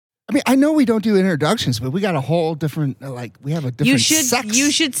I mean, I know we don't do introductions, but we got a whole different, we have a different sex.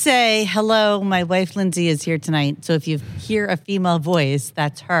 You should say, hello, my wife Lindsay is here tonight. So if you hear a female voice,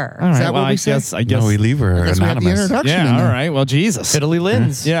 that's her. All right, Is that what we say? I guess No, we leave her I guess we have the anonymous. introduction in Yeah, there. all right. Well, Jesus. Fiddly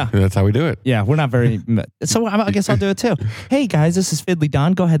Lins. Yeah. That's how we do it. Yeah, we're not very... So I guess I'll do it too. Hey, guys, this is Fiddly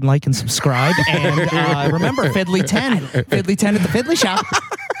Don. Go ahead and like and subscribe. And remember, Fiddly 10. Fiddly 10 at the Fiddly Shop.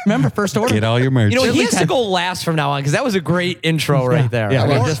 Remember, first order. Get all your merch. You know, he Fiddly has to 10. go last from now on because that was a great intro right there. Yeah. I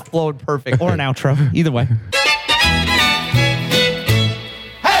mean, Or- it just flowed perfect. Or an outro. Either way.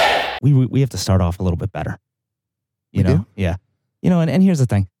 We have to start off a little bit better. You We know? do? Yeah. You know, and here's the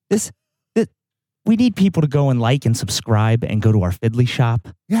thing. This we need people to go and like and subscribe and go to our Fiddly Shop.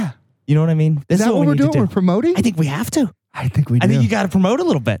 Yeah. You know what I mean? This Is that what we we're need to doing? do. We're promoting? I think we have to. I think we do. I think you got to promote a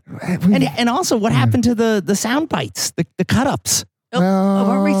little bit. We- And also, what happened to the sound bites, the cut-ups?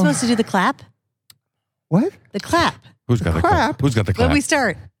 Weren't we supposed to do the clap? What? The clap. Who's got the Clap? clap? Who's got the When clap? we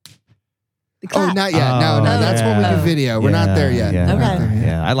start. The Oh, clap. not yet. No, that's when we do yeah. video. We're not there yet. Yeah, We're not Okay. there yet.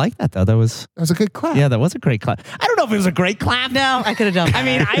 Yeah, I like that though. That was That was a good clap. that was a great clap. I don't know if it was a great clap. No, I could have done that. I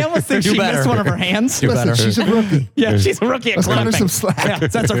mean, I almost think Do she better. missed one of her hands. Do Listen, better. she's a rookie. Yeah, she's a rookie at Let's cut her clapping. some slack. Yeah,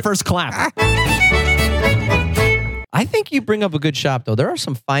 that's her first clap. I think you bring up a good shop, though. There are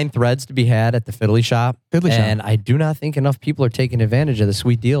some fine threads to be had at the Fiddly Shop. Fiddly Shop. And I do not think enough people are taking advantage of the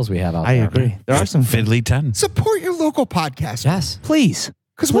sweet deals we have out I there. agree. There are some Fiddly 10. Support your local podcast. Yes. Please,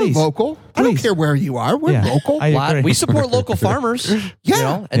 Because we're please. local. I don't Please. care where you are. We're Yeah. local. I agree. We support local farmers. Yeah. You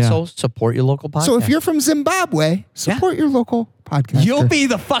know, and Yeah. so support your local podcast. So if you're from Zimbabwe, support your local podcast. You'll be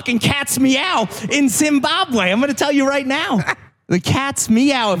the fucking cat's meow in Zimbabwe. I'm going to tell you right now. The cat's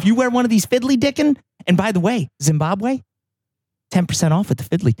meow. If you wear one of these Fiddly Dickin', and by the way, Zimbabwe, 10% off at the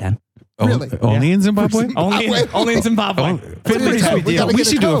Fiddly 10. Really? Only in Zimbabwe? Only in Zimbabwe. Oh, Fiddly 10. sweet We deal. gotta we get a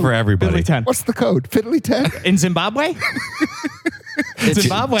should do it code. for everybody. Fiddly 10. What's the code? Fiddly 10? In Zimbabwe? In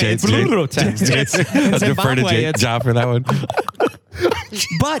Zimbabwe, it's Blue 10. I'll defer to Zimbabwe, it's- Job for that one.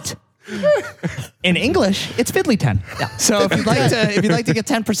 But in English, it's Fiddly 10. Yeah. So if you'd like to get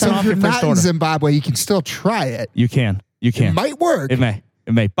 10% So off if your you're first not in order, Zimbabwe, you can still try it. you can. It might work. It may.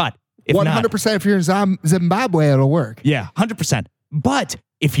 But if 100% not, if you're in Zimbabwe, it'll work. yeah, 100%. But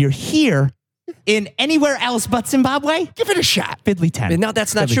if you're here in anywhere else but Zimbabwe, Give it a shot. Fiddly 10. And now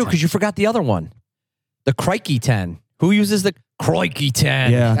that's not Fiddly true 10. because you forgot the other one. The Crikey 10. Who uses the Crikey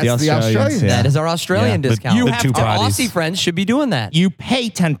 10? Yeah, That's the Australians. yeah. That is our Australian Yeah. discount. You The have two to- Our bodies. Aussie friends should be doing that. You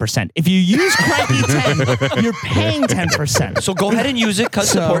pay 10%. If you use Crikey 10, you're paying 10%. So go ahead and use it because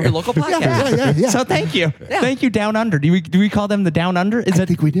support your local podcast. Yeah. So thank you. Thank you, Down Under. Do we call them the Down Under? Is I it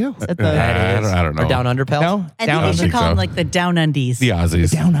think we do. at the I don't know. Or down under pals. no? I Down think we Under. should think call so. them like the down undies. The Aussies.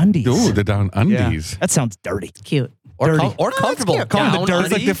 Down Undies. Ooh, the down Yeah. undies. That sounds dirty. Cute. Or, Dirty. or comfortable. cute. Call 'em the Down dirt.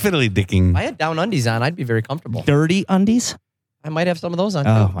 It's like the undies. fiddly dicking. If I had down undies on, I'd be very comfortable. Dirty undies? I might have some of those on.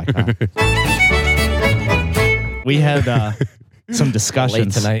 Oh too. my god. We had some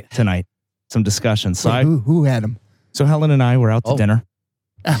discussions tonight. Some discussions. So, Who had them? so Helen and I were out to Oh. dinner.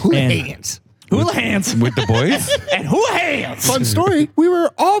 Who And- hands? Hula hands With the boys? and hula hands. Fun story. We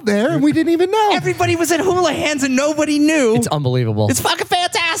were all there and we didn't even know. Everybody was at hula hands and nobody knew. It's unbelievable. It's fucking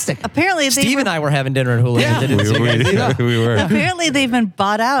fantastic. Apparently, Steve and I were having dinner at Hula. Yeah. and didn't see you guys either. we were. apparently they've been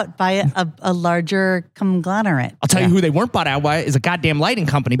bought out by a larger conglomerate. I'll tell you who they weren't bought out by is a goddamn lighting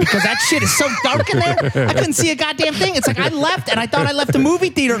company because that shit is so dark in there. I couldn't see a goddamn thing. It's like I left and I thought I left a movie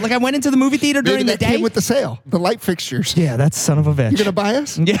theater. Like I went into the movie theater Maybe during the that day. came with the sale. The light fixtures. Yeah, that son of a bitch. You gonna buy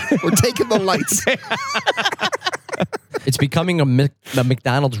us? Yeah. We're taking the lights. It's becoming a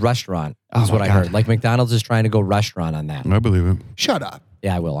McDonald's restaurant. Is Oh, what my I God. heard. Like McDonald's is trying to go restaurant on that. I believe it. Shut up.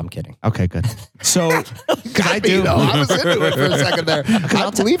 Yeah, I will. I'm kidding. Okay, good. So, because I do. I was into it for a second there. I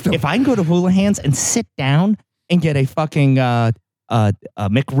believed him. If I can go to Hula Hands and sit down and get a fucking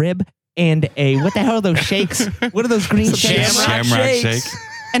McRib and a what the hell are those shakes? What are those green shakes? Shamrock shake.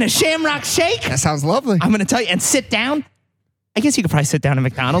 And a Shamrock Shake. That sounds lovely. I'm going to tell you and sit down. I guess you could probably sit down at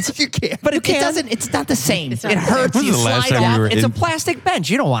McDonald's. You can't. But it doesn't. It's not the same. It's It not the same. hurts. When's You the last slide time off. you were It's a in- plastic bench.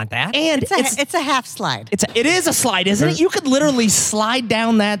 You don't want that. And It's a half slide. it is a slide, isn't it? You could literally slide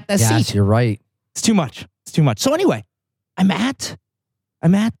down that Yes, seat. you're right. It's too much. It's too much. So anyway, I'm at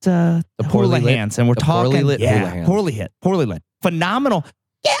the poorly Hula lit- Hands, and we're the poorly talking. lit yeah, Hula Hands. poorly lit, phenomenal.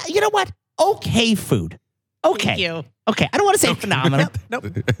 Yeah, you know what? Okay, food. Okay, Thank you. okay. I don't want to say phenomenal.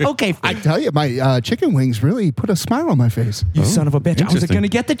 Okay, I food. tell you, my chicken wings really put a smile on my face. You son of a bitch! I was interesting. going to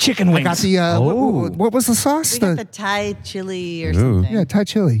get the chicken wings. I got the what was the sauce? We got the Thai chili or Ooh. something. yeah, Thai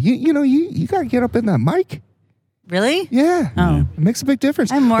chili. You got to get up in that mic. Really? Yeah. Oh. It makes a big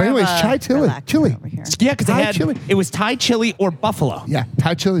difference. I'm more But anyways, of a Thai chili. relaxer Chili. over here. yeah, because Thai they had chili. it was Thai chili or buffalo. Yeah,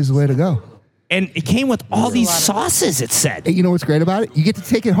 Thai chili is the way to go. And it came with all these a lot of- sauces, it said. And you know what's great about it? You get to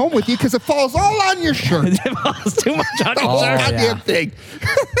take it home with you because it falls all on your shirt. It was too much on The your whole shirt. goddamn thing.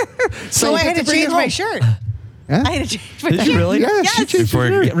 So I you had get to bring it change my home. shirt. Huh? I had to change my Did shirt. you really? Yeah, she Yes. changed Before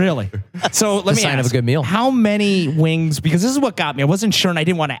your you- shirt. Really? So let me sign of ask, a good meal. how many wings, because this is what got me. I wasn't sure and I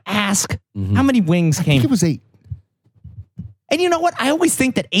didn't want to ask. How many wings I came? think it was 8. And you know what? I always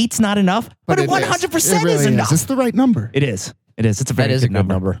think that 8's not enough, but it 100% is. It really is enough. It's the right number. It is. It is. It's a very That is a good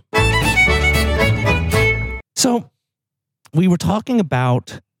number. So we were talking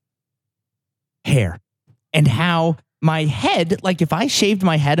about hair and how my head, like if I shaved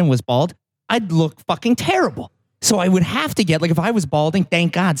my head and was bald, I'd look fucking terrible. So I would have to get, like if I was balding,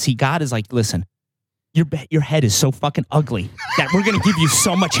 thank God. See, God is like, listen, your head is so fucking ugly that we're going to give you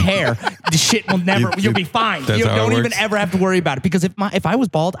so much hair. The shit will never, you'll be fine. That's You how it don't even works? ever have to worry about it. Because if I was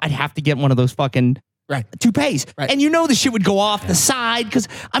bald, I'd have to get one of those fucking toupees. Right. And you know the shit would go off the side because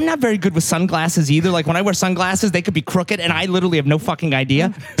I'm not very good with sunglasses either. Like when I wear sunglasses, they could be crooked and I literally have no fucking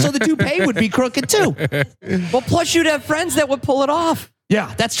idea. So the toupee would be crooked too. Well, plus you'd have friends that would pull it off.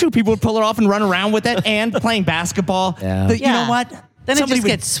 Yeah, that's true. People would pull it off and run around with it and playing basketball. Yeah. You know what? Then Somebody it just would-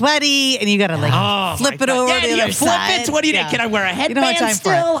 gets sweaty and you got to like Oh, flip my it God. over Yeah, to do the you other flip side. it? What do you Yeah. Can I wear a You headband don't have time for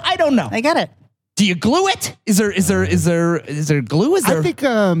still? it. I don't know. I got it. Do you glue it? Is there glue? Is there I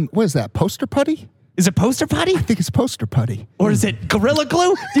think, what is that, poster putty? is it poster putty? I think it's poster putty. Or is it Gorilla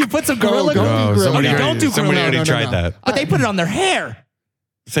Glue? Do you put some Gorilla don't Glue? do Oh, Gorilla somebody Glue. already, Don't do somebody Gorilla already Glue. tried No. that. But they put it on their hair.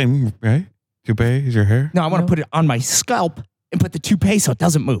 Same, right? Toupee is your hair? No, I want to put it on my scalp and put the toupee so it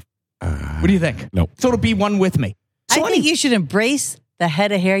doesn't move. What do you think? Nope. So it'll be one with me. So I think you should embrace the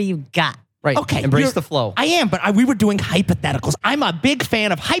head of hair you got. Right. Okay, Embrace you're- the flow. I am, but we were doing hypotheticals. I'm a big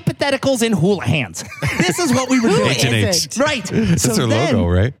fan of hypotheticals and hula hands. This is what we were doing. H and Is H. it? Right. That's So their then- logo,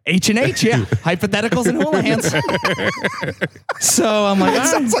 right? H&H, yeah. Hypotheticals and hula hands. So I'm like, That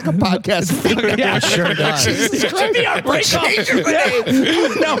sounds like a podcast. yeah, sure does. It should be our break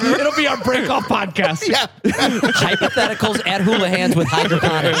off. No, it'll be our break off podcast. Yeah. Hypotheticals at hula hands with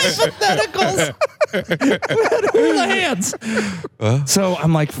hydroponics. Hypotheticals. Hula hands. So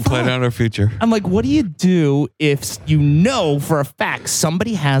I'm like, Plan fuck. out our future. I'm like, what do you do if you know for a fact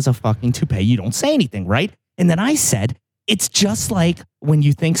somebody has a fucking toupee? You don't say anything, right? And then I said, it's just like when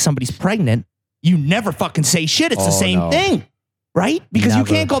you think somebody's pregnant, you never fucking say shit. It's the Oh, same no. thing, right? Because you Never.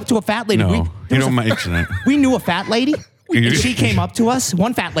 can't go up to a fat lady. No, there you was don't a- mention it. We knew a fat lady. And she came up to us.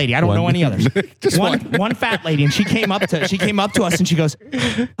 One fat lady. I don't know any others. one fat lady, and she came up to us, and she goes,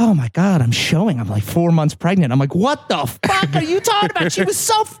 "Oh my God, I'm showing. I'm like 4 months pregnant." I'm like, "What the fuck are you talking about?" She was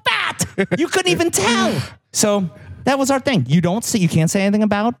so fat, you couldn't even tell. So that was our thing. You can't say anything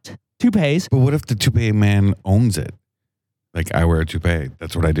about toupees. But what if the toupee man owns it? Like, I wear a toupee.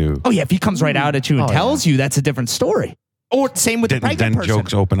 That's what I do. Oh yeah, if he comes right out at you and Oh, tells you, that's a different story. Or same with the Then pregnant person.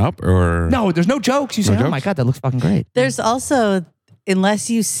 jokes open up, or No, there's no jokes. You say, No "Oh my jokes? God, that looks fucking great." There's also, unless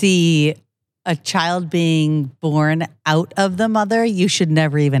you see a child being born out of the mother, you should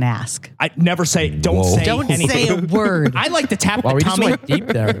never even ask. I never say. Don't Whoa. say. Don't anything. say a word. I like to tap Wow, the we just tummy. went deep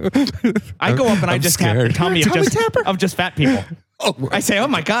there. I go up and I I'm just tap scared. the tummy of Tummy just tapper? of just fat people. I say, "Oh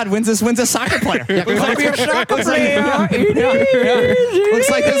my God, when's a soccer player?" Looks like be a soccer Looks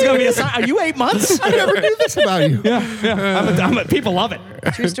like there's gonna be a soccer. Are you 8 months? I never knew this about you. Yeah. People love it.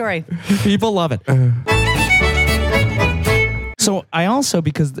 True story. People love it. So I also,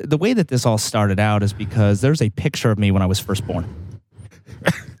 because the way that this all started out is because there's a picture of me when I was first born.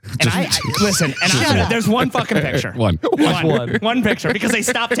 And listen, and there's one fucking picture. one. One picture, because they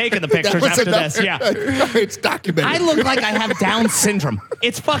stopped taking the pictures was after enough. this. Yeah. It's documented. I look like I have Down syndrome.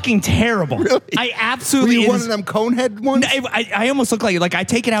 It's fucking terrible. Really? I Were absolutely. you it one is- of them conehead ones? I almost look like I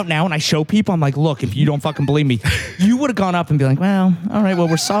take it out now and I show people. I'm like, look, if you don't fucking believe me, you would have gone up and be like, well, all right, well,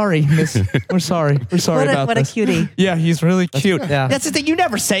 we're sorry, miss. We're sorry. We're sorry about What a this. cutie. Yeah, he's really cute. yeah. That's the thing. You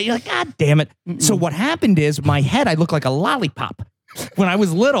never say. You're like, God damn it. So what happened is my head, I look like a lollipop when I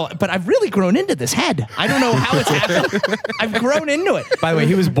was little, but I've really grown into this head. I don't know how it's happened. I've grown into it. By the way,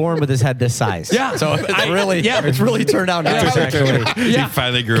 he was born with his head this size. Yeah. So it's really turned out Yeah. nice, actually. He Yeah.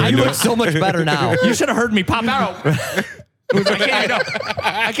 finally grew I into look it. so much better now. You should have heard me pop out.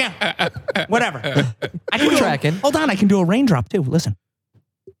 I can't. Whatever. I can We're do tracking. Hold on. I can do a raindrop too. Listen.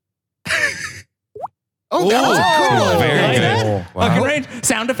 Oh, that was a good one. Very Like good. that? Wow. Fucking range.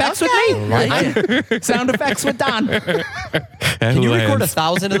 Sound effects with me. Sound effects with Don. Can you record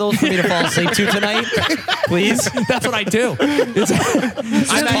 1,000 of those for me to fall asleep to tonight? Please? That's what I do. Just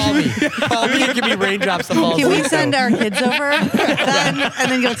call me. Call me and give me raindrops to fall Can we asleep. send our kids over then,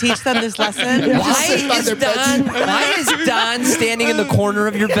 and then you'll teach them this lesson? Why is Don standing in the corner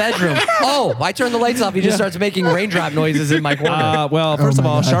of your bedroom? Oh, I turn the lights off. He just starts making raindrop noises in my corner. Well, first of my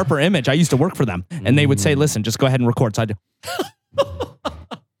all, God. Sharper Image. I used to work for them, and they would say, "Listen, just go ahead and record." So I do.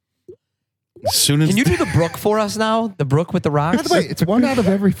 As soon as Can you do the brook for us now? The brook with the rocks? By the way, it's 1 out of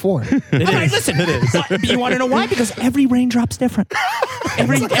every 4. All right, listen. It is. But you want to know why? Because every raindrop's different.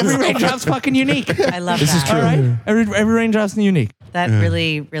 Every raindrop's fucking unique. I love that. is true. All right, every raindrop's unique. That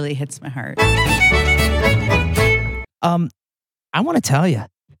really, really hits my heart. I want to tell you,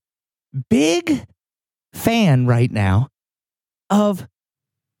 big fan right now of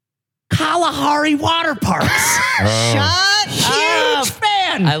Kalahari water parks. Shut Huge up.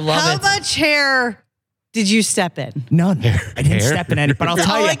 fan. I love How it. much hair did you step in? None. I didn't step in any, but I'll That's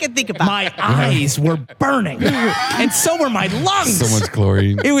tell all you, I can think about. my eyes were burning, and so were my lungs. so much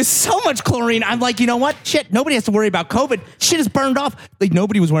chlorine? It was so much chlorine. I'm like, you know what? Shit, nobody has to worry about COVID. Shit is burned off. Like,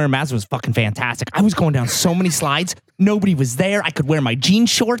 nobody was wearing masks. It was fucking fantastic. I was going down so many slides. Nobody was there. I could wear my jean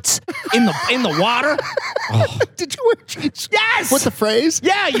shorts in the water. Did you wear jeans? Yes. What's the phrase?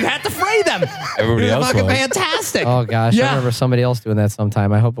 Yeah, you had to fray them. Everybody It was else fucking was. fantastic. Oh, gosh. Yeah. I remember somebody else doing that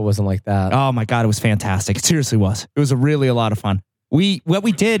sometime. I hope it wasn't like that. Oh my God, it was fantastic. It seriously was. It was really a lot of fun. What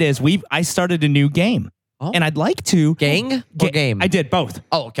we did is I started a new game, Oh. and I'd like to Gang or game? I did both.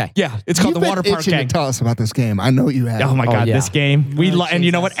 Oh, okay. Yeah, it's called You've the Water been Park itching Gang. to tell us about this game. I know you have. Oh my God, yeah. this game. And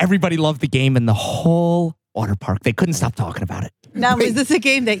you know what? Jesus. Everybody loved the game in the whole water park. They couldn't stop talking about it. Now, is this a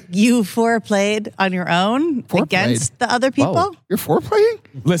game that you 4 played on your own Four against the other people? Whoa. You're foreplaying?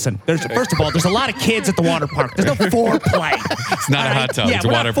 Listen, first of all, there's a lot of kids at the water park. There's no foreplay. It's not a hot tub. Yeah, it's a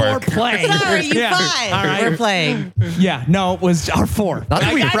we're water not park. foreplay. Sorry, you Yeah. 5. All right. We're playing. Yeah, no, it was our 4. Not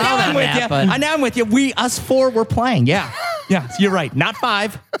that we frown I'm on with that, you. but- I know I'm with you. Us 4 were playing. Yeah. Yeah, so you're right. Not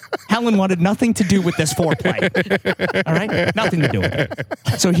 5. Helen wanted nothing to do with this foreplay. All right? Nothing to do with it.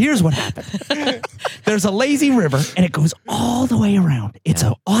 So here's what happened. There's a lazy river, and it goes all the way around. It's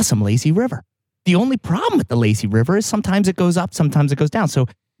an awesome lazy river. The only problem with the lazy river is sometimes it goes up, sometimes it goes down. So,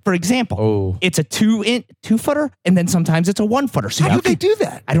 for example, Oh. it's a 2-footer, and then sometimes it's a 1-footer. So How you do they can, do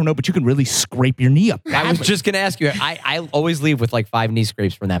that? I don't know, but you can really scrape your knee up. I was badly. just going to ask you. I always leave with like 5 knee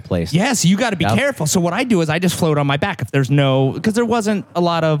scrapes from that place. Yeah, so you got to be Yep. careful. So what I do is I just float on my back if there's no, because there wasn't a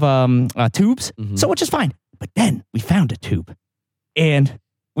lot of tubes, so which is fine. But then we found a tube, and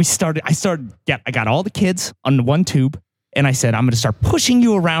I got all the kids on the one tube, and I said, I'm going to start pushing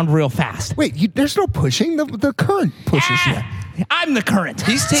you around real fast. Wait, there's no pushing. The current pushes you. I'm the current.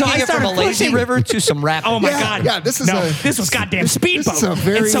 He's So taking I it from started a lazy pushing. river to some rapid. Oh my Yeah, God! yeah, this is this was goddamn speedboat. this is a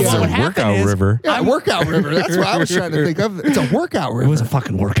very, and so what uh, would happen workout is, river. Yeah, a workout river. That's what I was trying to think of. It's a workout river. It was a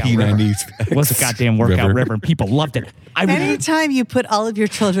fucking workout river. P90s. It was a goddamn workout river, and people loved it. I would, Anytime you put all of your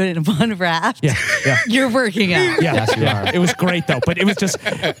children in one raft, yeah. you're working out. Yeah, Yes, you yeah. are. It was great though, but it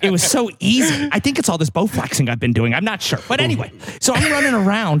was so easy. I think it's all this Bowflexing I've been doing. I'm not sure, but anyway. So I'm running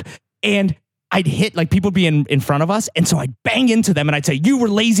around, and I'd hit, like, people would be in front of us, and so I'd bang into them, and I'd say, "You were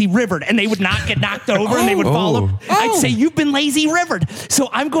lazy rivered," and they would not get knocked over, and they would fall up. I'd say, "You've been lazy rivered." So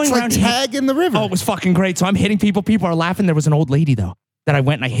I'm going It's like around tag in the river. Oh, it was fucking great. So I'm hitting people. People are laughing. There was an old lady though that I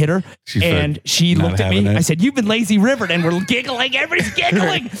went and I hit her, She's and she not looked at me. having it. I said, "You've been lazy rivered," and we're giggling. Everybody's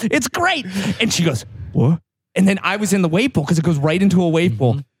giggling. It's great. And she goes, "What?" And then I was in the wave pool because it goes right into a wave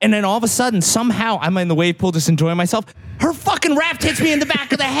pool. And then all of a sudden, somehow, I'm in the wave pool just enjoying myself. Her fucking raft hits me in the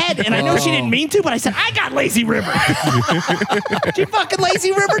back of the head. And I know she didn't mean to, but I said, I got lazy rivered. She fucking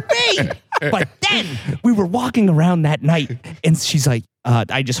lazy rivered me. But then we were walking around that night, and she's like,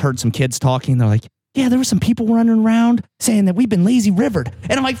 I just heard some kids talking. They're like, yeah, there were some people running around saying that we've been lazy rivered.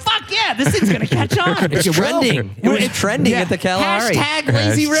 And I'm like, fuck yeah, this thing's going to catch on. It's trending. It was trending at the Kalahari. Hashtag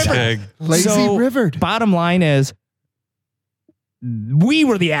lazy rivered. Hashtag. Lazy rivered. Bottom line is, we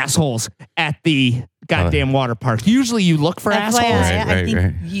were the assholes at the goddamn water park. Usually you look for That's why assholes.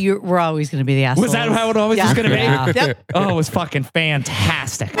 I think we're always going to be the assholes. Was that how it always was going to be? Yeah. Yep. Oh, it was fucking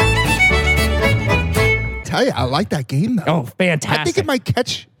fantastic. Tell you, I like that game though. Oh, fantastic. I think it might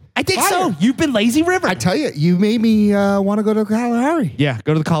catch. I think fire. so. You've been lazy rivered. I tell you, you made me want to go to Kalahari. Yeah,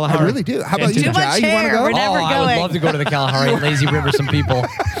 go to the Kalahari. I really do. How about And you, do Too that. much Jai? You want to hair. go? We're never I would going. love to go to the Kalahari and lazy river some people.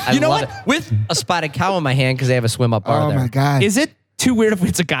 I You know love what? it. With a spotted cow in my hand because they have a swim up bar Oh there. my god! Is it too weird if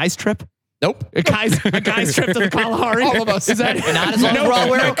it's a guy's trip? Nope. A guy's trip to the Kalahari. All of us. Is that Not as long as we're all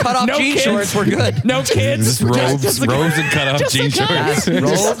wearing cutoff jean kids. shorts, we're good. No kids. Just robes and cut off just the jean guys. shorts.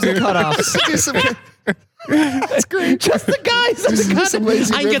 Robes and cutoffs. That's great. Just the guys. That's Just some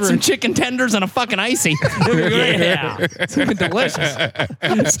lazy I can get river. some chicken tenders and a fucking icy. Yeah. It's gonna be delicious.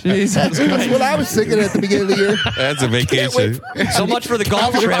 Jesus That's Christ. what I was thinking at the beginning of the year. That's a vacation. So much for the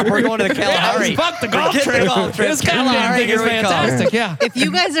golf trip. We're going to the Kalahari. Fuck the golf Forget the trip. golf trip. This Kalahari Kalahari, thing is here we come. fantastic. Yeah. If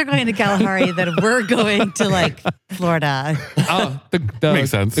you guys are going to Kalahari, then we're going to like Florida. Oh, the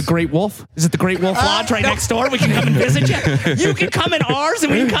Makes sense. The Great Wolf. Is it the Great Wolf Lodge right next door? We can come and visit you. You can come in ours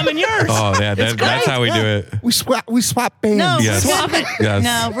and we can come in yours. Oh, yeah, that's how we do it. We swap bands. No, Yes. Swap it. Yes.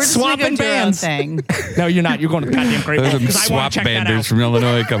 no, we're just Swapping going to do our own bands. thing. No, you're not. You're going to the goddamn Great There's Wolf some because I swap want to check that banders out. from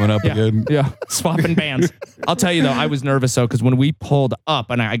Illinois coming up Yeah, again. yeah, swapping bands. I'll tell you though, I was nervous though because when we pulled up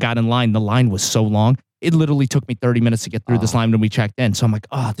and I got in line, the line was so long. It literally took me 30 minutes to get through this line when we checked in. So I'm like,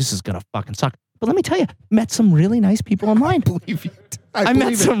 oh, this is gonna fucking suck. But let me tell you, met some really nice people online. Believe you. I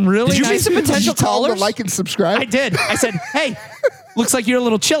met some really Did you meet nice some Did you potential tell them callers? to like and subscribe? I did. I said, hey, looks like you're a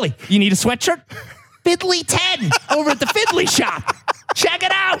little chilly. You need a sweatshirt? Fiddly 10 over at the Fiddly shop. Check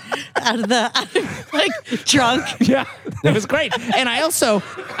it out. Out of like drunk. Yeah, it was great. And I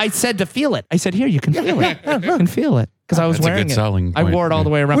said to feel it. I said, here, you can feel it. You can feel it. Because I was That's a wearing good it. selling I point, wore it all yeah. the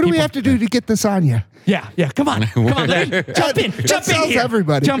way around. What do we People- have to do to get this on you? Yeah. Come on. Jump in. Jump in sells here.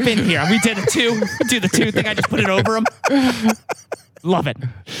 everybody. Jump in here. We did it too. Do the two thing. I just put it over them. Love it.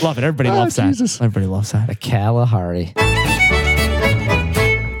 Everybody loves Jesus. that. Everybody loves that. The Kalahari.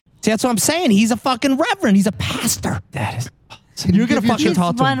 See, that's what I'm saying. He's a fucking reverend. He's a pastor. That is. You're going to give your fucking He's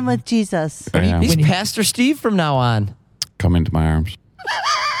talk to him. one with Jesus. I am. He's Pastor Steve from now on. Come into my arms.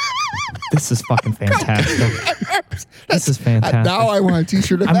 This is fucking fantastic. This is fantastic. Now I want a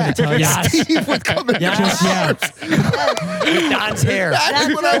t-shirt of I'm gonna that. tell you. Steve would come in. Just, yeah. Don's hair.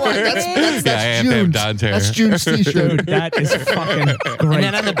 That's what I want. That's Yeah, I have to have June's. Don's hair. That's June's t-shirt. Dude, that is fucking And great.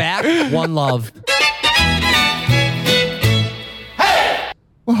 then on the back, one love.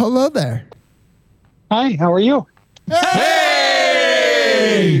 Well, hello there. Hi, how are you?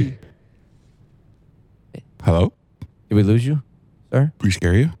 Hello? Did we lose you, sir? We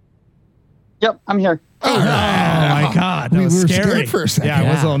scare you? Yep, I'm here. Oh my God, that We was were scary. scared for a second. Yeah,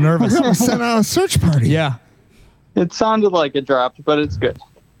 I was a little nervous. We sent out a search party. Yeah. It sounded like it dropped, but it's good.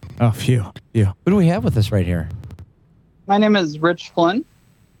 Oh, phew. Who do we have with us right here? My name is Rich Flynn.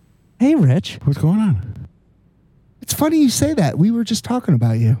 Hey, Rich. What's going on? It's funny you say that. We were just talking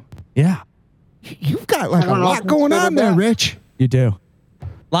about you. Yeah, You've got like I a don't know lot if it's going good or on there, bad. Rich. you do. A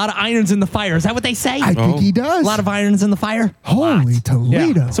lot of irons in the fire. Is that what they say? I think he does. A lot of irons in the fire. Holy Yeah.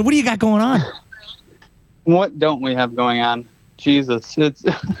 Toledo. So what do you got going on? What don't we have going on? Jesus,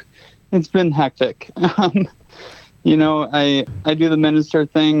 it's been hectic. You know, I do the minister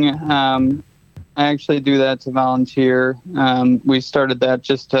thing. I actually do that to volunteer. We started that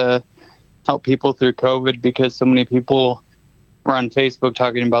just to help people through COVID because so many people were on Facebook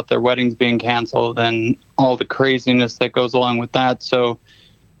talking about their weddings being canceled and all the craziness that goes along with that. So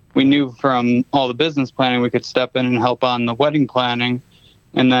we knew from all the business planning we could step in and help on the wedding planning,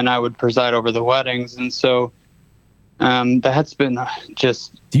 and then I would preside over the weddings. And so that's been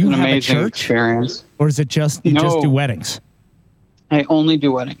just Do you an have a amazing church? experience. Or is it just you just No. do weddings? I only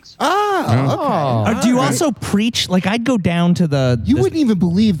do weddings. Oh, okay. Or do you also preach? Like I'd go down to the. You wouldn't even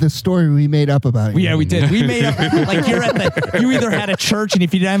believe the story we made up about you. Yeah, we did. We made up like you're at the. You either had a church, and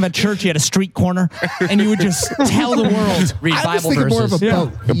if you didn't have a church, you had a street corner, and you would just tell the world. Read I was Bible thinking more of a verses.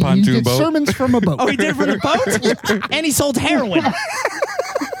 boat. A You pontoon did boat. sermons from a boat. Oh, he did it for the boat, and he sold heroin.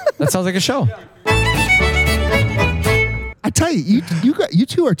 That sounds like a show. I tell you, you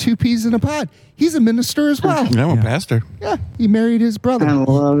two are two peas in a pod. He's a minister as well. I'm a pastor. Yeah, he married his I brother.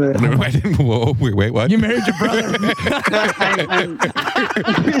 love it. No, I didn't. Whoa, wait, what? You married your brother.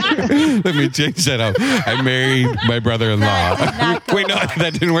 Let me change that up. I married my brother-in-law. Wait, no,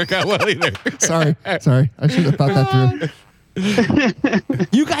 that didn't work out well either. Sorry. I should have thought that through.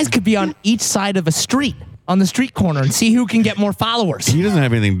 You guys could be on each side of a street, on the street corner, and see who can get more followers. He doesn't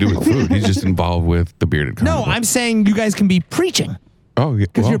have anything to do with food. He's just involved with the bearded No, carnival. I'm saying you guys can be preaching Oh, yeah.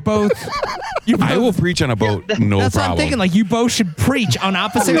 because well, you're both. You're I both- will preach on a boat. No That's what I'm problem. thinking. Like you both should preach on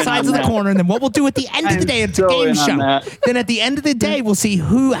opposite I'm sides of the in on corner, and then what we'll do at the end of the I'm day, it's a so game in on show. that. Then at the end of the day, we'll see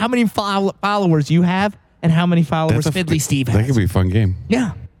how many followers you have and how many followers That's a- Fiddly Steve That has. could be a fun game.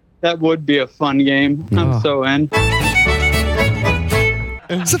 Yeah. That would be a fun game. I'm so in.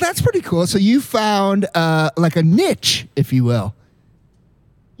 So that's pretty cool. So you found like a niche, if you will.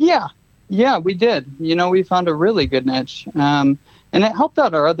 Yeah, we did. You know, we found a really good niche. And it helped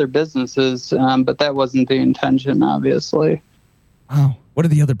out our other businesses, but that wasn't the intention, obviously. Wow. What are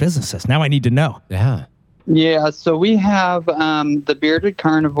the other businesses? Now I need to know. Yeah. Yeah, so we have the Bearded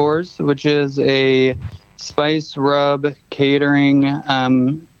Carnivores, which is a spice rub catering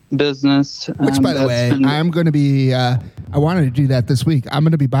business. Which, by the way, I'm going to be, I wanted to do that this week. I'm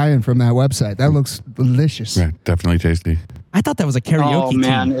going to be buying from that website. That looks delicious. Yeah, definitely tasty. I thought that was a karaoke Oh,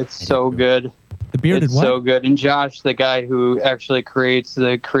 man, team. it's so good. The Bearded It's what? so good. And Josh, the guy who actually creates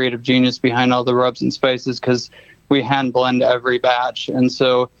the creative genius behind all the rubs and spices, because we hand blend every batch. And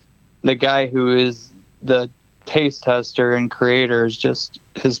so the guy who is the taste tester and creator is just,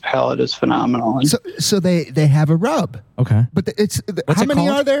 his palate is phenomenal. And So they have a rub, Okay. but What's how it many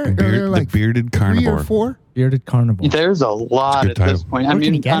called? are there? Are there The like Bearded 3 Carnivore. or 4? Bearded Carnivore. there's a lot That's at a good this title. point. Where I can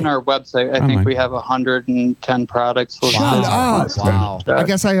you mean, get on it? our website, I think Online. we have 110 products. listed. Shut up. Wow. I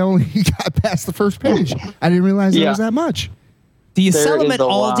guess I only got past the first page. I didn't realize there Yeah. was that much. Do you There sell them is at a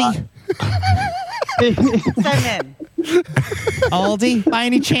lot. Aldi? Send in. Aldi, by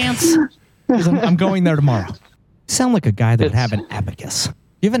any chance? 'Cause I'm going there tomorrow. You sound like a guy that would have an abacus.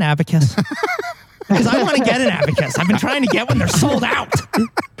 You have an abacus? Because I want to get an abacus. I've been trying to get one. They're sold out.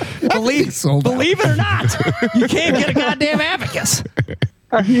 Sold out. Believe it or not, you can't get a goddamn abacus.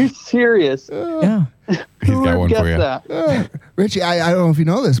 Are you serious? Yeah. He's Who got would one guess for you. that? Richie, I don't know if you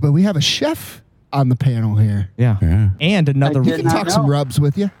know this, but we have a chef on the panel here. Yeah. Yeah. And another. I He did can not talk some know. rubs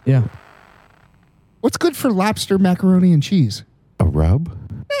with you. Yeah. What's good for lobster, macaroni, and cheese? A rub?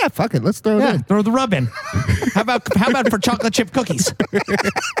 Yeah, fuck it. Let's throw it Yeah. in. Throw the rub in. How about for chocolate chip cookies?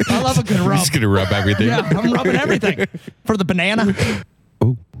 I love a good rub. He's going to rub everything. Yeah, I'm rubbing everything. For the banana.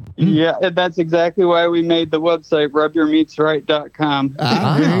 Oh, Yeah, and that's exactly why we made the website, rubyourmeatsright.com.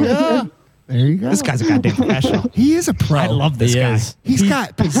 There you go. There you go. This guy's a goddamn professional. He is a pro. I love this He guy. is. He's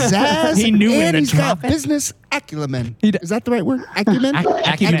got pizzazz. he knew when and to he's got drop it. business acumen. He d- Is that the right word? Acumen?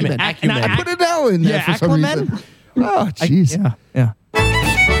 Acumen. I put an L in there Yeah, for some acclimen? reason. Oh, jeez. Yeah.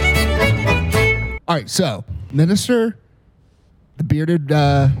 All right, so Minister, the bearded,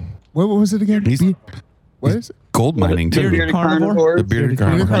 what was it again? He's- What is it? gold mining too. Bearded carnivore? The bearded Bearded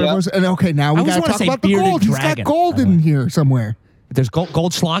carnivore. carnivores. And okay, now we I always got to wanna talk say about the bearded gold. He's dragon. got gold in here somewhere. There's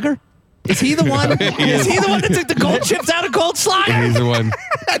Goldschlager? Is he the one? Is he the one that took the gold chips out of Goldschlager? He's the one.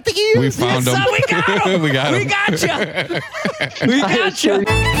 I think he is. We found him. So we got him. We got him. We got you. We got you.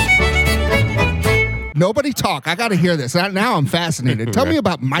 Nobody talk. I got to hear this. Now I'm fascinated. Tell me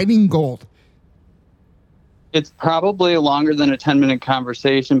about mining gold. It's probably longer than a 10-minute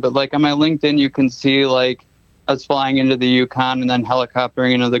conversation, but like on my LinkedIn, you can see like us flying into the Yukon and then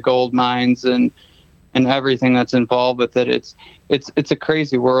helicoptering into the gold mines and everything that's involved with it. It's a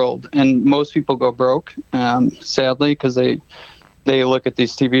crazy world, and most people go broke, sadly, because they look at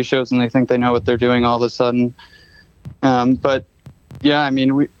these TV shows and they think they know what they're doing all of a sudden. But yeah, I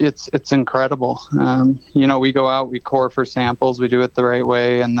mean, it's incredible. We go out, we core for samples, we do it the right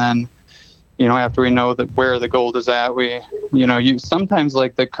way, and then after we know that where the gold is at, you sometimes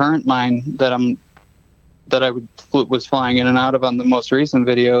like the current mine that I was flying in and out of on the most recent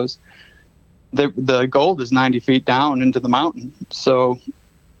videos. The gold is 90 feet down into the mountain. So,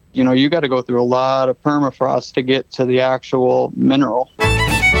 you got to go through a lot of permafrost to get to the actual mineral.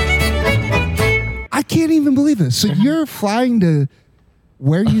 I can't even believe this. So you're flying to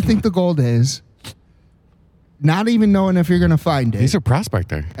where you think the gold is, not even knowing if you're going to find it. He's a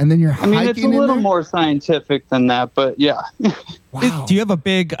prospector. And then you're I mean, it's a hiking in little there? more scientific than that, but yeah. Wow. Do you have a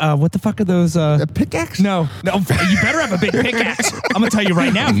big, what the fuck are those? A pickaxe? No, you better have a big pickaxe. I'm going to tell you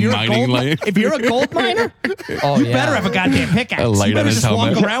right now. Mining light. If you're a gold miner, Oh, you yeah. better have a goddamn pickaxe. A light You better on his just walk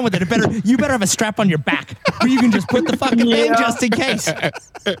helmet. around with it. You better have a strap on your back where you can just put the fucking thing Yeah. just in case.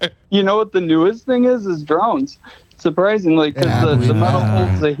 You know what the newest thing is drones. Surprisingly, because Yeah, I the believe metal that.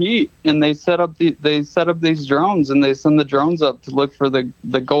 holds the heat, and they set up these drones, and they send the drones up to look for the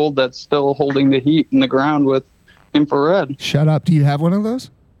gold that's still holding the heat in the ground with infrared. Shut up. Do you have one of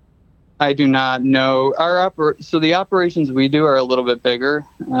those? I do not know. So the operations we do are a little bit bigger.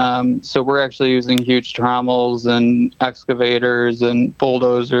 So we're actually using huge trommels and excavators and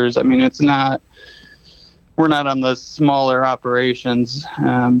bulldozers. I mean, we're not on the smaller operations.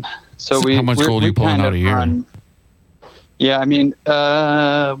 So So how much gold are you pulling kind out a of year? run- Yeah, I mean,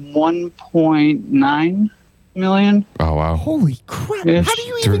 1.9 million. Oh, wow. Holy crap. Ish. How do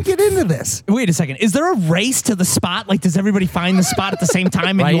you even get into this? Wait a second. Is there a race to the spot? Like, does everybody find the spot at the same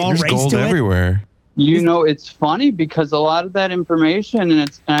time and Right, you all There's race gold to it? everywhere. It's funny because a lot of that information,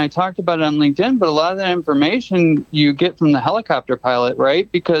 and I talked about it on LinkedIn, but a lot of that information you get from the helicopter pilot,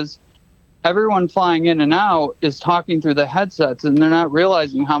 right? Because everyone flying in and out is talking through the headsets, and they're not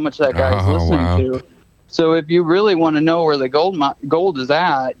realizing how much that guy's Oh, listening wow. to. So if you really want to know where the gold is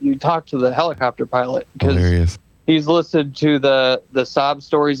at, you talk to the helicopter pilot because Hilarious. he's listed to the sob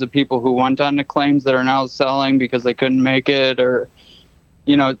stories of people who went on to claims that are now selling because they couldn't make it, or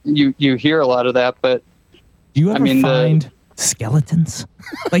you hear a lot of that. But do you ever find skeletons?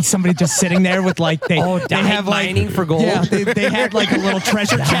 Like somebody just sitting there with like they have like mining for gold. Yeah, they had like a little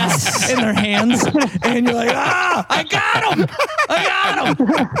treasure chest in their hands, and you're like, I got him!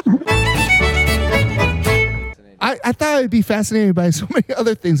 I thought I'd be fascinated by so many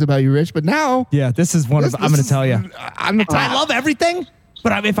other things about you, Rich, but now this is one of. I'm going to tell you. I'm the top. I love everything,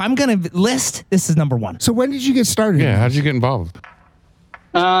 but if I'm going to list, this is number one. So when did you get started? Yeah, how did you get involved?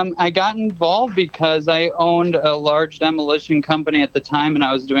 I got involved because I owned a large demolition company at the time, and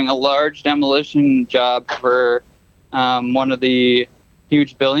I was doing a large demolition job for one of the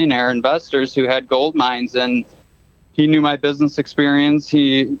huge billionaire investors who had gold mines, and he knew my business experience.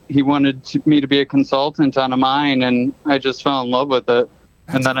 He wanted me to be a consultant on a mine, and I just fell in love with it.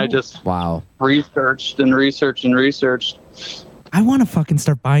 And then I just researched and researched and researched. I want to fucking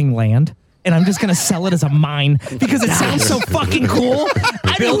start buying land. And I'm just going to sell it as a mine because it sounds so fucking cool.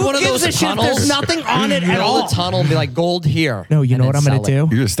 I Build mean, one of those tunnels. There's nothing on it at all. Build a tunnel and be like, gold here. No, you know what I'm going to do? You're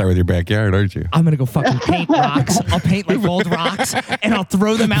going to start with your backyard, aren't you? I'm going to go fucking paint rocks. I'll paint like gold rocks and I'll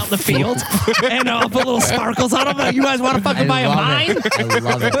throw them out in the field and I'll put little sparkles on them. You guys want to fucking buy a mine? I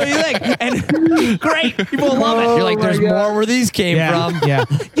love it. What do you think? And great. People will love it. You're like, there's more where these came from. Yeah.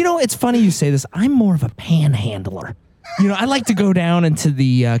 You know, it's funny you say this. I'm more of a panhandler. I like to go down into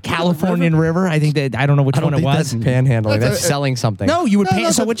the Californian River. I think that I don't know which one it was. That's panhandling. That's selling something. No, you would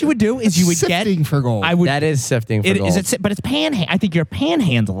so what you would do is you would sifting for gold. That is sifting for gold. But it's panhandling. I think you're a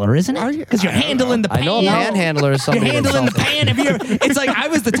panhandler, isn't it? Because you're handling the pan. I know a panhandler is somebody. You're handling the pan. It's like I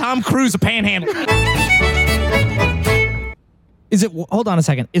was the Tom Cruise of panhandling. Hold on a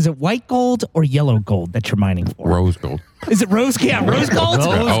second. Is it white gold or yellow gold that you're mining for? Rose gold. Is it rose gold? Yeah, rose gold.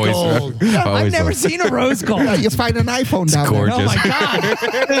 Always. Gold. Always I've never seen a rose gold. You find an iPhone down gorgeous. Oh my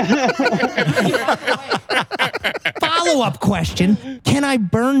God. Follow-up question. Can I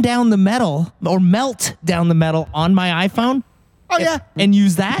burn down the metal or melt down the metal on my iPhone? Oh, yeah. And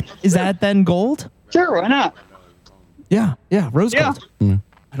use that? Is that then gold? Sure, why not? Yeah, rose gold.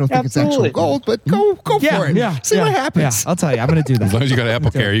 I don't think Absolutely. it's actual gold, but go for it. See what happens. Yeah, I'll tell you. I'm going to do that. As long as you got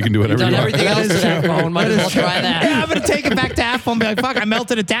Apple Care, you can do whatever you Done want. everything else to that phone. Might as well try that. Yeah, I'm going to take it back to Apple and be like, fuck, I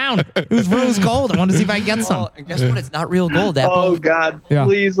melted it down. It was rose gold. I want to see if I can get some. And guess what? It's not real gold, Apple. Oh, God. Yeah.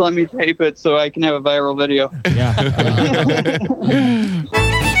 Please let me tape it so I can have a viral video.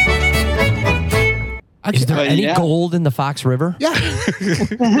 Is there any Yeah. gold in the Fox River? Yeah.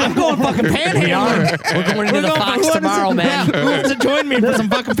 I'm going fucking panhandling. We're going into the Fox tomorrow, man. Who wants to join me for some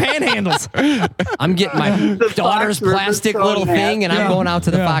fucking panhandles? I'm getting my daughter's Fox River's plastic so little thing, and I'm going out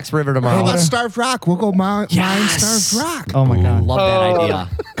to the Fox River How tomorrow. about Starved Rock? We'll go mine Yes. Starved Rock. Oh my God. Love that idea.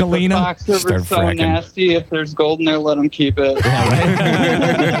 Galena. Fox River's Start so fracking. nasty. If there's gold in there, let them keep it.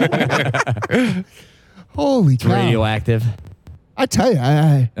 Holy cow. Radioactive. I tell you,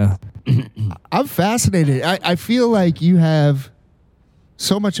 I'm fascinated. I feel like you have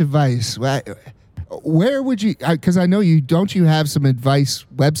so much advice. Where would you, because I know you have some advice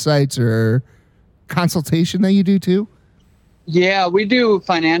websites or consultation that you do too? Yeah, we do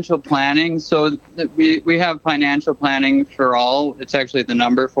financial planning. So we have financial planning for all. It's actually the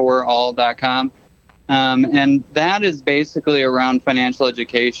number for all.com. And that is basically around financial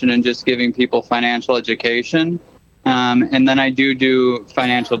education and just giving people financial education. And then I do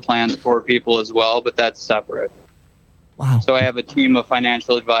financial plans for people as well, but that's separate. Wow. So I have a team of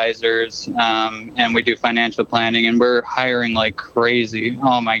financial advisors, and we do financial planning, and we're hiring like crazy.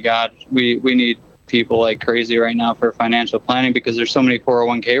 Oh my God, we need people like crazy right now for financial planning because there's so many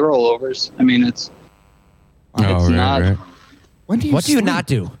 401k rollovers. I mean, it's not. Right. When do you What do you sleep? not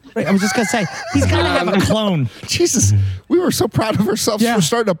do? Right, I was just going to say, he's got to have a clone. Jesus, we were so proud of ourselves for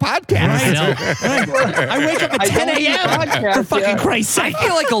starting a podcast. I wake up at 10 a.m. podcast, for fucking yeah. Christ's I sake.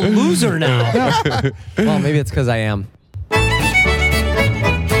 feel like a loser now. Well, maybe it's because I am.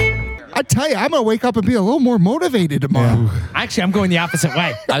 I tell you, I'm going to wake up and be a little more motivated tomorrow. Actually, I'm going the opposite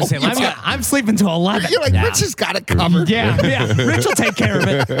way. I was saying, I'm sleeping till 11. You're like, Rich has got it covered. Yeah. Rich will take care of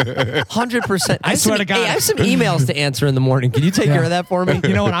it. 100%. I swear to God. Hey, I have some emails to answer in the morning. Can you take care of that for me?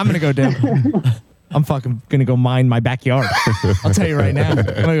 You know what I'm going to go do? I'm fucking going to go mine my backyard. I'll tell you right now. I'm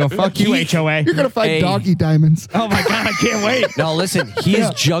going to go, fuck you, HOA. You're going to find Hey. doggy diamonds. Oh my God, I can't wait. No, listen, he is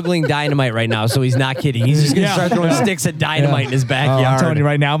juggling dynamite right now, so he's not kidding. He's just going to start throwing sticks at dynamite in his I'm backyard. telling you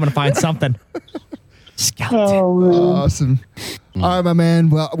right now, I'm going to find something. Skeleton. Awesome. All right, my man.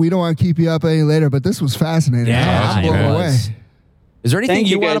 Well, we don't want to keep you up any later, but this was fascinating. Yeah, I'm blown it away. was. Is there anything Thank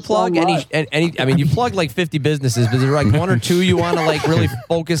you you want to guys so plug? much. I mean, you plugged like 50 businesses, but is there like one or two you want to like really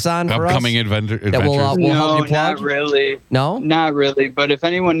focus on for us? Upcoming adventures. That will help you plug? not really. No? Not really. But if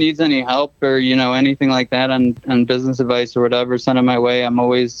anyone needs any help or, anything like that on business advice or whatever, send it my way. I'm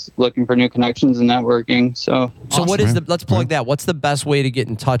always looking for new connections and networking. So What is let's plug that. What's the best way to get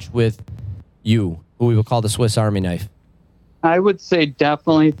in touch with you, who we will call the Swiss Army knife? I would say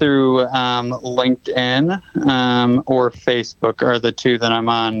definitely through LinkedIn or Facebook are the two that I'm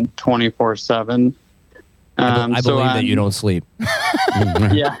on 24/7. I believe that you don't sleep.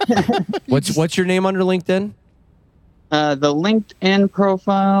 Yeah. What's your name under LinkedIn? The LinkedIn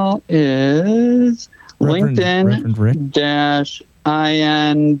profile is Reverend Rick.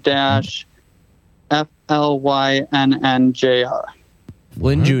 LinkedIn-IN-FLYNNJR.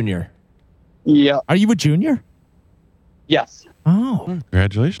 Lynn Jr. Yeah. Are you a junior? Yes. Oh.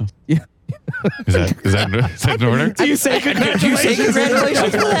 Congratulations. Yeah. Is that in order? Do you say Do you say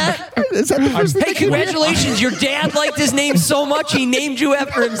congratulations for that? Is that the first thing? Hey, congratulations. Your dad liked his name so much, he named you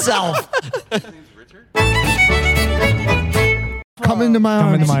after himself. Come into my Come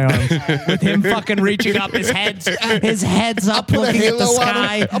arms. into my arms. With him fucking reaching up, his head's up, Put a looking at the halo on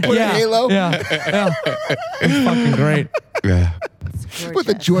sky. it. I'll put a halo. Yeah. It's fucking great. Yeah. With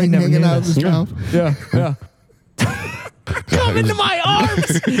the joint never hanging knew out of his this. mouth. Yeah. Come into my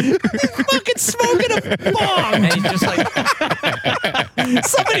arms. Fucking smoking a bong. And he's just like,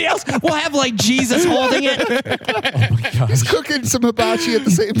 Somebody else will have like Jesus holding it. He's cooking some hibachi at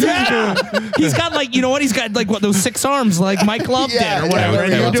the same time. Yeah. He's got like, you know what? He's got like what, those 6 arms like Mike Love did Yeah, or yeah, whatever. I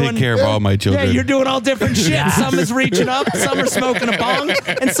And will you're take doing- care of all my Yeah, children. you're doing all different shit. Some is reaching up, some are smoking a bong,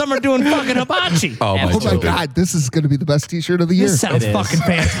 and some are doing fucking hibachi. all my Oh my children. God, this is going to be the best T-shirt of the year. This sounds It is. fucking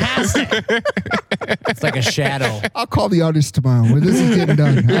fantastic. it's like a shadow. I'll call the artist tomorrow. When this is getting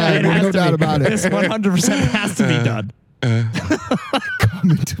done, It has no to doubt be. about it. This 100% has to be done.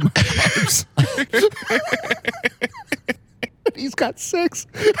 Come into my arms. He's got 6.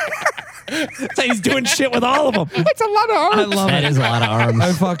 So he's doing shit with all of them. That's a lot of arms. I love That it. is a lot of arms.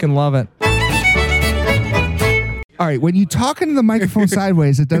 I fucking love it. All right, when you talk into the microphone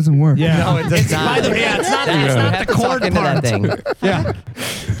sideways, it doesn't work. No, it does not. By the way, it's not Have the to talk cord into part. that thing. Yeah.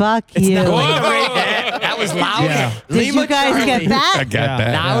 Fuck you. That was loud. Yeah. Did you guys get I that? got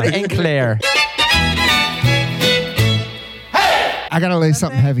that. Loud and clear. I got to lay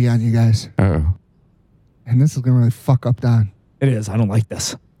something heavy on you guys. Oh. And this is going to really fuck up Don. It is. I don't like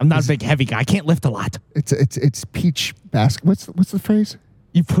this. I'm not a big heavy guy. I can't lift a lot. It's peach basket. What's the phrase?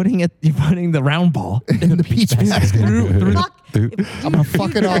 You're putting the round ball In the peach basket. through Fuck. I'm going to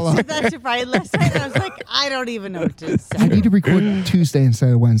fuck it all I up. said that to Brian last night. I was like, I don't even know what to I say. need to record Tuesday instead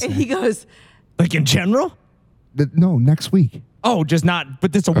of And Wednesday. he goes, like in general. No, next week. Oh, just not.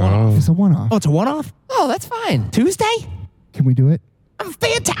 But it's a one-off. It's a one-off. Oh, it's a one-off. Oh, that's fine. Tuesday. Can we do it? I'm a I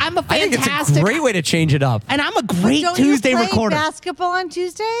think it's a fantastic. great way to change it up. And I'm a great don't Tuesday you play recorder. basketball on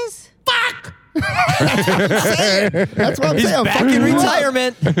Tuesdays? Fuck. That's what I'm saying. I'm Back in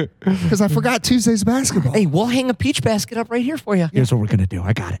retirement. Because I forgot Tuesday's basketball. Hey, we'll hang a peach basket up right here for you. Here's what we're gonna do.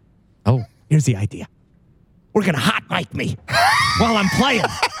 I got it. Oh. Here's the idea. We're gonna hot mic me while I'm playing.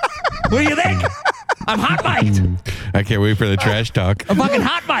 What do you think? I'm hot mic'd. I can't wait for the trash talk. I'm fucking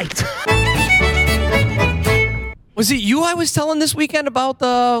hot mic'd. Was it you I was telling this weekend about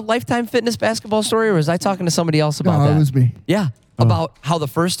the Lifetime Fitness basketball story, or was I talking to somebody else about No, that? it was me. Yeah. About how the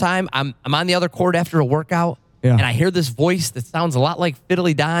first time I'm on the other court after a workout, Yeah. and I hear this voice that sounds a lot like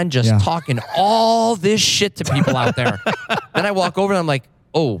Fiddly Don just Yeah. talking all this shit to people out there. Then I walk over and I'm like,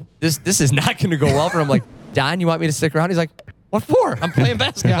 oh, this is not going to go well for him. I'm like, Don, you want me to stick around? He's like, what for? I'm playing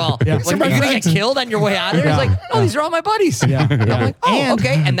basketball. Yeah. Like, are you going to get killed on your way out of there? He's like, no, these are all my buddies. Yeah. I'm like, oh, And-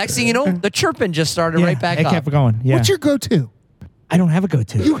 okay. And next thing you know, the chirping just started right back it up. kept going. Yeah. What's your go-to? I don't have a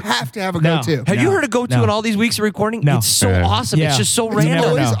go-to. You have to have a No. go-to. Have you No. heard a go-to No. in all these weeks of recording? No. It's so Yeah. awesome. Yeah. It's just so It's random. never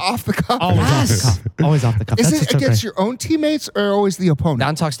Always know. off the cuff. Always off the Yes. cuff. Always off the cuff. Is That's it what's so against great. your own teammates or always the opponent?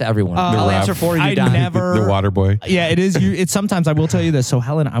 Don talks to everyone. The I'll ref. answer for you, I Don. never. The water boy. Yeah, it is. It's sometimes I will tell you this. So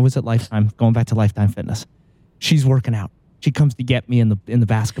Helen, I was at Lifetime, going back to Lifetime Fitness. She's working out. She comes to get me in the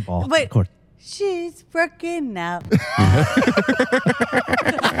basketball Wait. court. She's working out.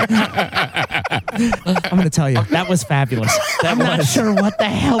 I'm going to tell you, that was fabulous. I'm not sure what the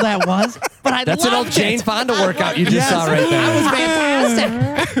hell that was, but I That's an old loved Jane it. Fonda workout you just Yes. saw right That was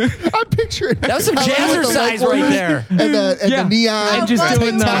there. fantastic. I'm picturing That was some Helen with the jazzercise leg right warmers there. And the Yeah. neon. And just tank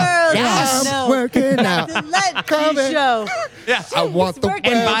doing the- top. Yes. I'm working out. The Let Come Me in. Show. Yeah. I want the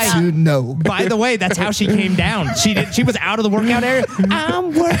working world by- to know. By the way, that's how she came down. She was out of the workout area.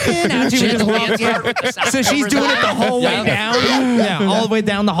 I'm working out. She was just walking. So she's doing it the whole way down. Yeah, all the way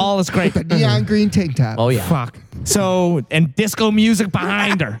down the hall. It's great. Neon green tank top. Oh yeah. Fuck. So, and disco music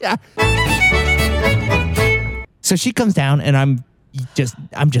behind her. Yeah. So she comes down and I'm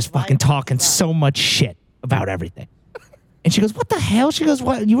just fucking talking so much shit about everything. And she goes, "What the hell?" She goes,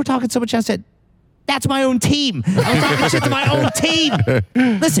 "What? You were talking so much." I said, "That's my own team. I was talking shit to my own team.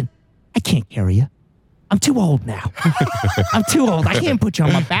 Listen, I can't carry you. I'm too old now. I'm too old. I can't put you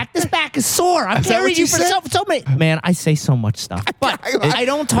on my back. This back is sore. I'm Is that carrying what you you for said? so many." Man, I say so much stuff, but I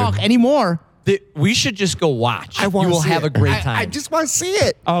don't talk anymore. We should just go watch. I want You to will see have it. a great time. I just want to see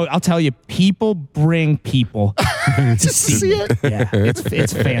it. Oh, I'll tell you, people bring people to See it. Yeah, it's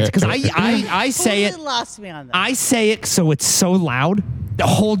fancy because I say it. Totally lost me on that. I say it so it's so loud. The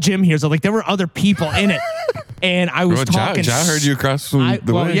whole gym hears it. Like there were other people in it, and I was Well, talking. Ja heard you across from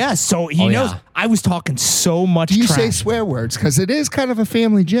the way. Yeah, so he knows. yeah. I was talking so much. Do you trash. say swear words? Because it is kind of a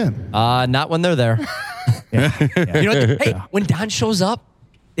family gym. Not when they're there. You know, hey, when Don shows up,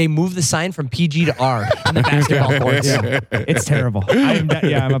 they move the sign from PG to R on the basketball courts. It's terrible. I'm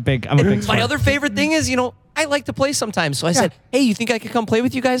a big. My fan. other favorite thing is, I like to play sometimes. So I said, "Hey, you think I could come play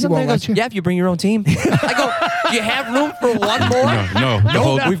with you guys?" Sometime? won't He let goes, you? "Yeah, if you bring your own team." I go, "Do you have room for one more?" No, the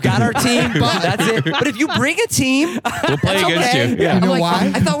whole- We've got our team. That's it. But if you bring a team, We'll play that's against okay. you. You know I'm like,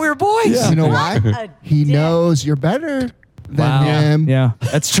 why? I thought we were boys. You know why? A He dick. knows you're better than Wow. him. Yeah,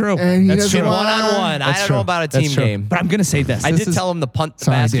 that's true. And he That's doesn't true. want- One-on-one. I That's don't true. know about a That's team true. game. But I'm gonna say this. I This did is- tell him to punt the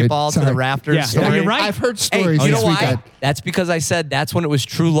Sorry, dude. basketball to the Sorry. rafters. Yeah. story. No, you're right. I've heard Hey, stories you this know why? weekend. That's because I said that's when it was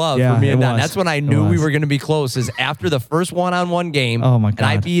true love Yeah, for me and it Don. was. That's when I It knew we was. were going to be close. Is after the first one-on-one game. Oh, my And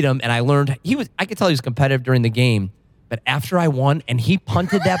I God. beat him, and I learned I could tell he was competitive during the game. But after I won, and he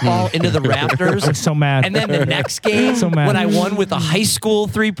punted that ball into the rafters. I'm so mad. And then the next game, So mad. when I won with a high school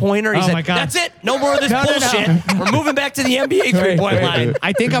three-pointer, he Oh, said, my God. "That's it. No more of this No, no, no. bullshit. We're moving back to the NBA three-point line."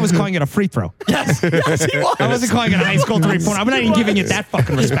 I think I was calling it a free throw. Yes, he was. I wasn't calling it a high school 3-point. I'm not even giving it that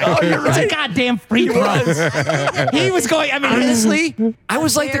fucking respect. Oh, you're It's a right. goddamn free throw. He was going. I mean, Honestly, I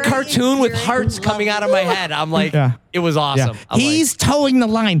was like the Very, cartoon with very hearts coming out of my head. I'm like, Yeah. it was Yeah. awesome. I'm He's towing the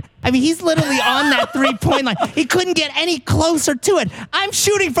line. I mean, he's literally on that 3-point line. He couldn't get any closer to it. I'm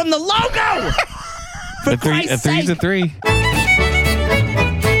shooting from the logo. For A Christ's three's a sake. three.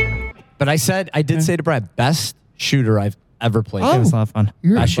 But I did say to Brad, best shooter I've ever played. Oh. It was a lot of fun.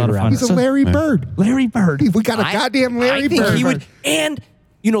 You're I shoot around. He's a Larry Bird. Larry Bird. We got a goddamn Larry I think Bird. he would. And,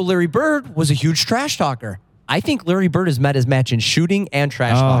 Larry Bird was a huge trash talker. I think Larry Bird has met his match in shooting and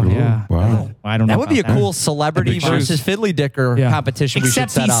trash Oh, talking. yeah. Wow. I don't know. That would be a about cool celebrity Big shoes. versus fiddly dicker Yeah. competition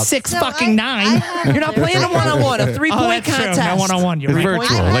Except we should set he's up. 6 No, fucking 9. You're not playing a one-on-one, a Oh, three-point that's true. contest. No one-on-one. You're It's right.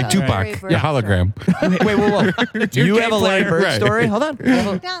 virtual, I like have Tupac. Larry Bird Yeah, hologram. Wait, whoa. You have a Larry Bird Right. story? Hold on.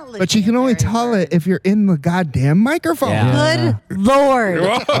 But you can only tell it if you're in the goddamn microphone. Yeah. Good Lord.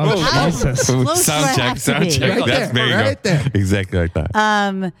 Oh, Jesus. Close do I Sound check, have to sound be? check. Right That's there, there you right go. there. Exactly like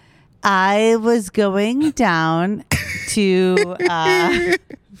that. I was going down to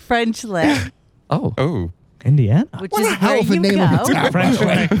French Lick, Oh. Oh. Indiana. which What is a hell where of a you name of a go town. French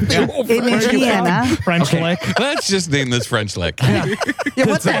lick. in Indiana. French lick. Let's just name this French lick. Yeah,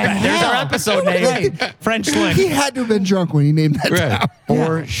 what the hell? There's our episode name. Right. French lick. He had to have been drunk when he named that Right. town.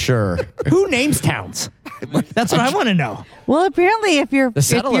 For sure. Who names towns? That's what I want to know. Well, apparently, if you're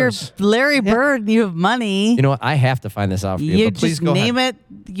settlers. Larry Bird and you have money, You know what? I have to find this out for you. you but please just go name ahead.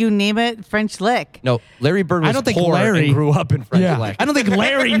 it. You name it French Lick. No, Larry Bird was I don't think poor Larry and grew up in French Lick. I don't think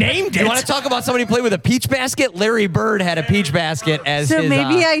Larry named it. You want to talk about somebody who played with a peach basket? Larry Bird had a peach basket as So his.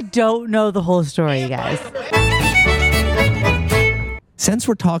 maybe I don't know the whole story, you guys. Since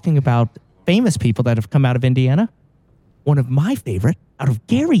we're talking about famous people that have come out of Indiana, one of my favorite out of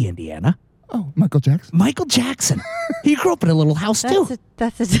Gary, Indiana, Oh, Michael Jackson. Michael Jackson. He grew up in a little house too.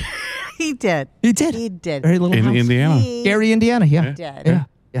 He did. He did. He did. Very little In house. Indiana. He Gary, Indiana. Yeah. did. Yeah.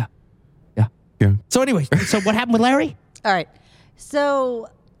 Yeah. Yeah. Yeah. So anyway, so what happened with Larry? All right. So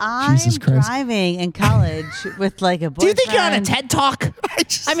I'm Jesus Christ. driving in college with like a boyfriend. Do you think you're on a TED Talk?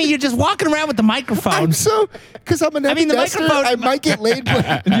 I mean, you're just walking around with the microphone. I'm so, because I'm an I mean, the ambidexter, microphone- I might get laid, but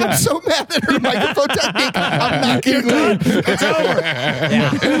I'm so mad at her microphone technique. I'm not getting laid. It's over.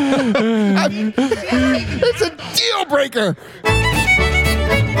 It's a deal breaker.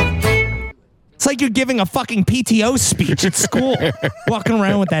 It's like you're giving a fucking PTO speech at school, walking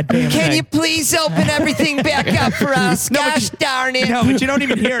around with that damn Can thing. you please open everything back up for us? Gosh darn it. No, but you don't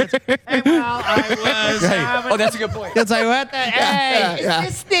even hear it. Hey, oh, that's a good point. It's like, what the? Hey, yeah. is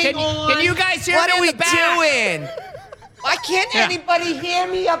this thing on? Can you guys hear What me are in we the back? doing? Why can't anybody hear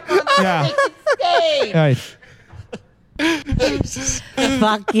me up on the Yeah. stage? Right.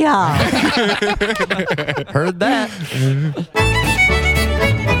 Fuck y'all. Heard that.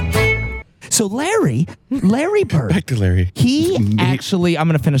 So Larry Bird, Back to Larry. he actually, I'm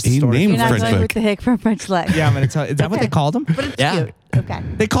going to finish the he story. named You're not French going lick. with the hick from French Lick. Yeah, I'm going to tell you. Is that what they called him? But it's Yeah. cute. Okay.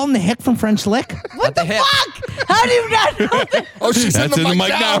 They called him the hick from French Lick? What the the hip. fuck? How do you not know that? Oh, she's That's in the mic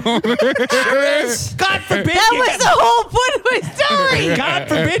now. God forbid That you was get, the whole point of my story. God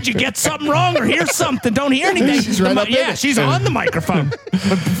forbid you get something wrong or hear something. Don't hear anything. She's right up in Yeah, it. she's on the microphone.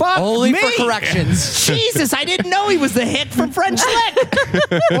 But fuck Only me. for corrections. Jesus, I didn't know he was the hick from French Lick.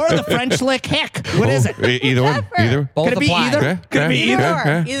 Or the French Lick hick. What is it? Either one. Pepper. Either. Both Could it be apply. either? Okay, Could it be okay.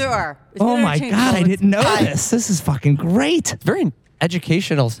 either? Either or. It's Oh my God, I interchangeable. didn't know It's fine. this. This is fucking great. Very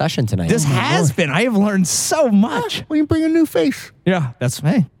educational session tonight. This has been. I have learned so much. Well, you bring a new face. Yeah, that's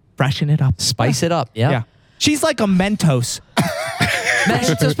me. Freshen it up. Spice it up. Yeah. Yeah. She's like a Mentos.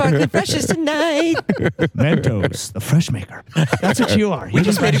 Mentos sparkling freshes tonight. Mentos, the fresh maker. That's what you are. You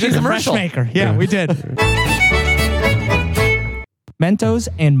just made a good she's commercial. fresh maker. Yeah, we did. Mentos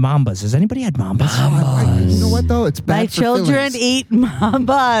and Mambas. Has anybody had Mambas? You know what though? It's bad My for children fillings. eat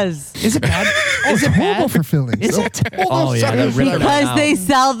Mambas Is it bad? It's horrible for fillings. Is it? Oh, yeah. They're ripping it because out. they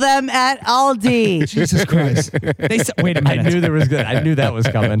sell them at Aldi. Jesus Christ. Wait a minute. there was good. I knew that was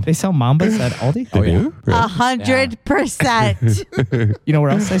coming. They sell Mambas at Aldi? Oh, yeah. 100%. You know where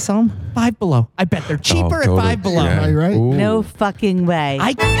else they sell them? Five Below. I bet they're cheaper at totally. Five Below. Yeah. Am I right? Ooh. No fucking way.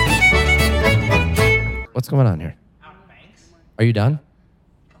 What's going on here? Are you done?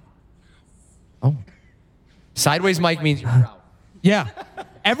 Oh. Sideways mic means you're out. Yeah.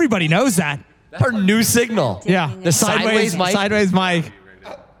 Everybody knows that. That's our new signal. Yeah. The sideways mic. Sideways mic.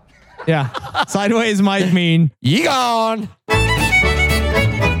 Yeah. Sideways mic mean. You gone. Bye,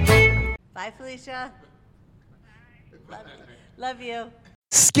 Felicia. Love you.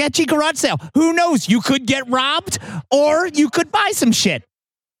 Sketchy garage sale. Who knows? You could get robbed or you could buy some shit.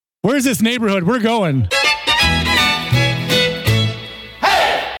 Where's this neighborhood? We're going.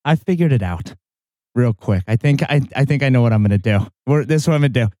 I figured it out real quick. I think I know what I'm going to do. This is what I'm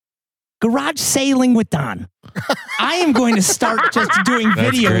going to do. Garage sailing with Don. I am going to start just doing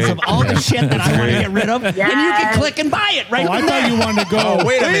videos great. of all the shit that I want to great. get rid of, and you can click and buy it right Oh, I from thought there. you wanted to go. Oh,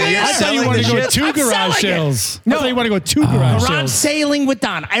 wait a minute. You're I thought you selling wanted the to go shit? two I'm garage selling it. sales. No. I thought you want to go two garage Garage sales. sailing with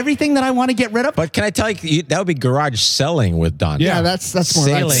Don. Everything that I want to get rid of. But can I tell you, that would be garage selling with Don. Yeah, that's more like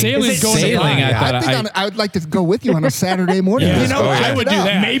Sailing. Sailing's Is it going sailing? to buy. I think I would like to go with you on a Saturday morning. Yeah. You know, Oh, yeah. I would do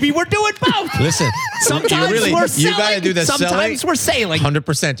that. Maybe we're doing both. Listen, Sometimes you really, we're you selling. got to do the sometimes selling. we're sailing.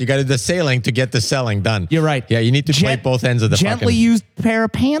 100%. You got to do the sailing to get the selling done. You're right. Yeah, you need to play both ends of the gently fucking. used pair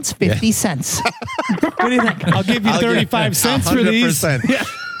of pants, 50 cents. What do you think? I'll give you 35 cents for these. 100%. Yeah.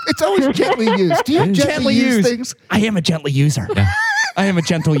 It's always gently used. Do you gently use things? I am a gently user. I am a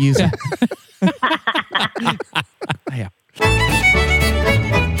gentle user. Yeah.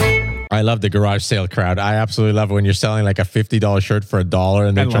 I love the garage sale crowd. I absolutely love it when you're selling like a $50 shirt for $1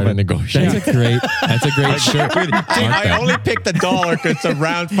 and they're trying to negotiate. That's a great shirt. Dude, I only picked $1 because it's a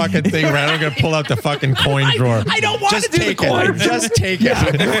round fucking thing, right? I'm going to pull out the fucking coin drawer. I don't want Just to do the take coin. it. Just take it.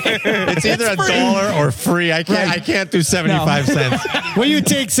 It's either $1 or free. I can't do 75 cents. Will you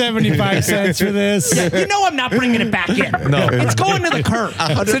take 75 cents for this? You know I'm not bringing it back in. No. It's going to the curb.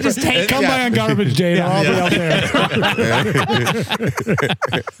 So just take Come it. by on garbage day. I'll be out there.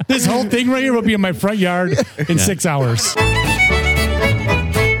 This whole thing right here will be in my front yard in 6 hours.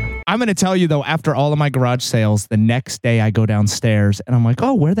 I'm going to tell you, though, after all of my garage sales, the next day I go downstairs and I'm like,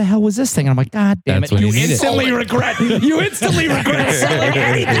 oh, where the hell was this thing? And I'm like, God damn That's it. when You you need it. instantly regret. You instantly regret selling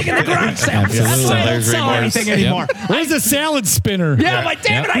anything in the garage sale. That's Absolutely. why I don't Seller's sell remorse. anything anymore. Where's the salad spinner? Yeah, but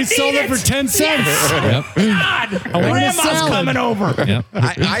damn it, I We need sold it for 10 cents. Yep. God, want a grandma's salad. coming over. Yep.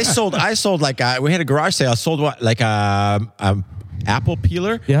 I sold like we had a garage sale. I sold what like a apple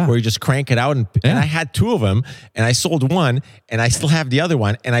peeler where you just crank it out and I had 2 of them and I sold one and I still have the other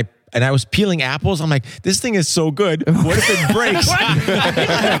one and I was peeling apples. I'm like, this thing is so good. What if it breaks? Where's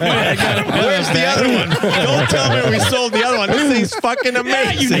the other one? Don't tell me we sold the other one. This thing's fucking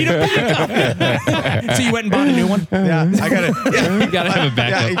amazing. You need a backup. So you went and bought a new one? Yeah, I got it. Yeah. You gotta have a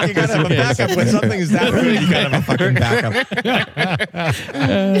backup. Yeah, you gotta have a backup. When something is that good, you gotta have a fucking backup.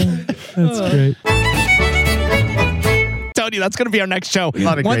 That's great. Telling you, that's going to be our next show.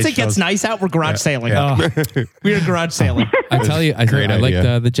 lot of Once great it gets shows. nice out, we're garage sailing. We are garage sailing. I tell you, I Great like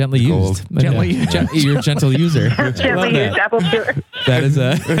idea. the gently used. Gently You're a gentle user. I love Gently used that. apple peeler. That is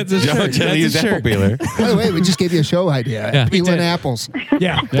a shirt. Gently That's used a apple shirt. peeler. By the way, we just gave you a show idea. Yeah. We Peeling did. apples.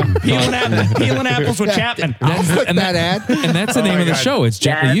 Yeah. Peeling apples with Chapman. I'll put and that ad. And that's the name of the show. It's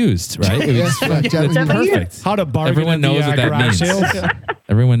gently Yes. used, right? Yeah, It's gently that's used. perfect. How to bargain Everyone at the, knows what that garage means. sales.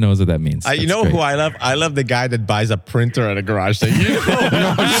 Everyone knows what that means. You That's know great. who I love? I love the guy that buys a printer at a garage sale. You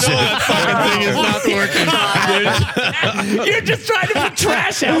know that fucking thing is not working. You're just trying to put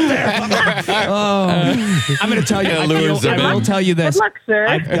trash out there. I'm going to tell you. I will tell you this. Good luck, sir.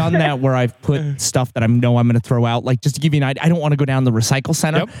 I've done that where I've put stuff that I know I'm going to throw out. Like, just to give you an idea, I don't want to go down the recycle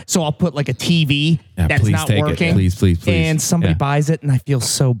center. So I'll put like a TV that's please not take it. working. Please. And somebody Yeah. buys it, and I feel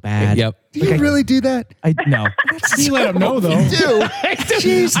so bad. Yep. Do you really do that? No. You let him know, though.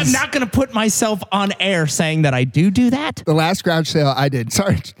 Jesus. I'm not going to put myself on air saying that I do that. The last garage sale I did.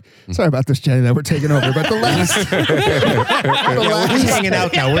 Sorry about this, Jenny, that we're taking over. But the last, We're just hanging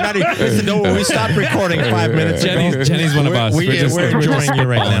out now. We're not. Listen, no, we stopped recording 5 minutes ago. Jenny's one of us. We're enjoying you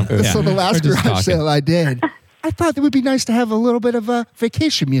right now. Yeah. So the last We're just garage talking. sale I did, I thought it would be nice to have a little bit of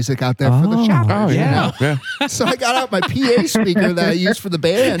vacation music out there for the shoppers. Oh, yeah. Yeah. So I got out my PA speaker that I used for the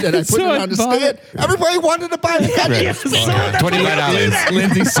band, and I put it on the stand. Everybody wanted to buy the $25.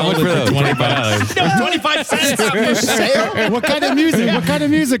 Lindsay sold it for $25. No, 25 cents. for sale. What kind of music? What kind of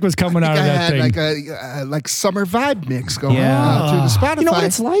music was coming out I of that had thing? like a summer vibe mix going Yeah. on through the Spotify. You know what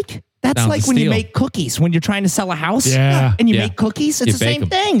it's like? That's Sounds like of when you steel. make cookies, when you're trying to sell a house. Yeah. And you Yeah. make cookies. It's You the same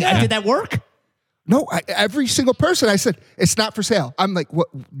bake 'em. thing. Yeah. Did that work? No, every single person I said, it's not for sale. I'm like, what?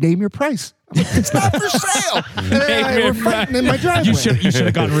 Name your price. I'm like, it's not for sale. And then we're fighting in my driveway. You should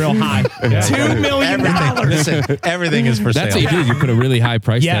have gone real high. $2 million. Listen, everything is for That's sale. what you do. You put a really high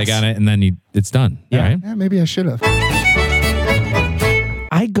price Yes. tag on it, and then it's done. Yeah. Right? Yeah, maybe I should have.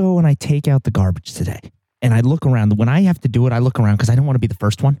 I go and I take out the garbage today, and I look around. When I have to do it, I look around because I don't want to be the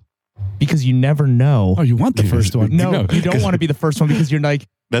first one, because you never know. Oh, you want the first one? No, you don't want to be the first one because you're like,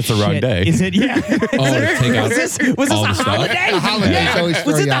 That's the wrong shit, day. Is it? Yeah. take out was this a all the stuff. holiday? The holidays always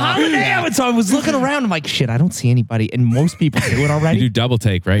throw Was it you the off. holiday? Yeah. So I was looking around. I'm like, shit, I don't see anybody, and most people do it You already. do double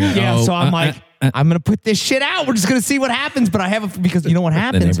take, right? Yeah, Oh, so I'm like, I'm gonna put this shit out. We're just gonna see what happens. But I have because you know what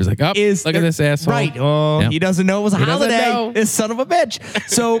happens. neighbor's like, "Oh, is look at this asshole." Right? Oh, Yep. he doesn't know it was a He doesn't holiday. know. This son of a bitch.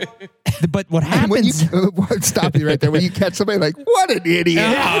 So, but what And when you happens? stop you right there. When you catch somebody like, what an idiot.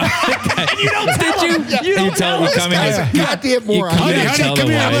 And you don't tell him. You don't tell know. him This coming guy's in. a goddamn moron. Honey, honey, tell come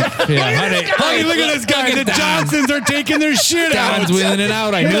the here. wife. Yeah, Honey, look at this guy. The Johnsons are taking their shit out. Don's wheeling it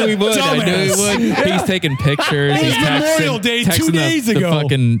out. I knew he would. I knew he would. He's taking pictures. It was He's Memorial Day 2 texting days the ago.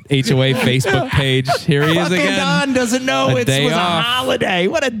 fucking HOA Facebook page. Here he is Fucking again. Don doesn't know A it day was off. a holiday.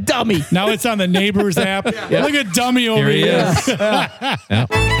 What a dummy. Now it's on the neighbors app. Look at dummy over Here he here. is. Yeah.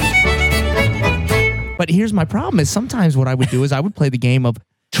 But here's my problem: is sometimes what I would do is I would play the game of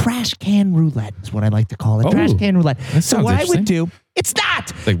trash can roulette. Is what I like to call it. Oh, Trash can roulette. that So sounds what I would interesting. do, it's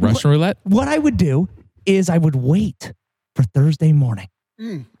not. It's like Russian roulette. What I would do is I would wait for Thursday morning.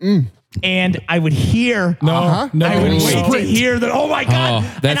 And I would hear. No, no. I would wait to Sprint. hear that. Oh my god!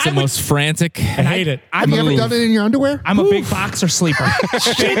 Oh, that's the most frantic. I hate it. Have you ever done it in your underwear? I'm a big boxer sleeper.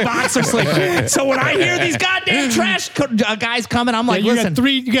 Big boxer sleeper. So when I hear these goddamn trash guys coming, I'm like, you listen.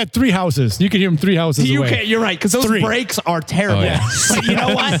 got three houses. You can hear them 3 houses You away. can't. You're right, because those Three. brakes are terrible. Oh, yeah. But you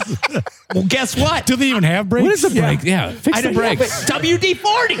know what? Well, guess what? Do they even have brakes? What is the brake? Yeah, fix I the don't know, brakes. but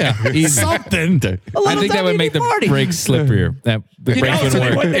WD-40. Easy. Something. A I little think that would make the WD-40. brakes slipperier. That the You know, brakes so would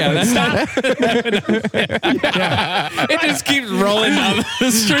they work. would- they would stop. It just keeps rolling down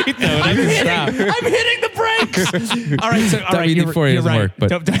the street though. It I'm doesn't hitting, stop. I'm hitting the brakes. All right, so all right, WD-40 you're doesn't right. work, but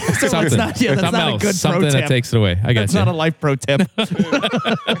so something. That's not, yeah, that's Something not a else. good Something pro that tip. takes it away. I got That's you. not a life pro tip.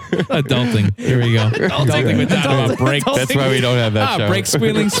 Adulting. Here we go. Adulting with that about brake. Adulting. That's why we don't have that show. Brake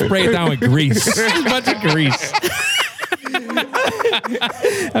squealing, spray it down with grease. A bunch of grease.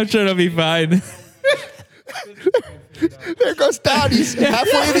 I'm sure it'll be fine. There goes Don. He's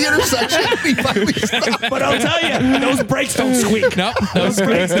halfway in the intersection. He finally stopped. But I'll tell you, those brakes don't squeak. No, no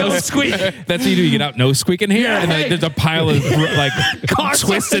Brakes don't squeak. That's what you do. You get out, no squeaking here, and then there's a pile of like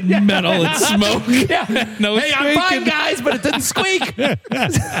twisted metal and smoke. Yeah. No Hey, I'm fine, squeaking. guys, but it didn't squeak.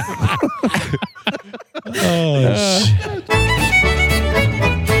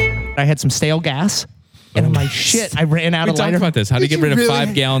 I had some stale gas, and I'm like, shit, I ran out We of talked lighter. about this. How do you Did get rid you of really?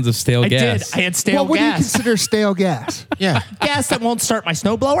 5 gallons of stale I gas? did. I had stale Well, what do you gas. consider stale gas? Yeah. Gas that won't start my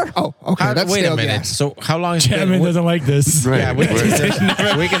snowblower. Oh, okay. That's Wait stale a minute. gas. So how long is Chapman doesn't like this. Yeah, we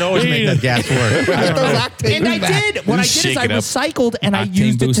can always make that gas work. Get those octane And I back. did. What I did is Shake I it up. recycled and I Octane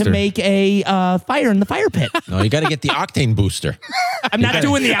used it booster. to make a fire in the fire pit. No, you got to get the octane booster. I'm not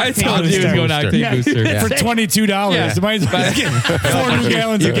doing the I octane told you he was booster. going octane Yeah. booster. For $22. Yeah. Might as well get 4 new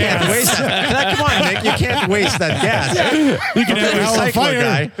gallons of Can't gas. waste that. Come on, Nick. You can't waste that gas. You can have a hell of a Recycler fire.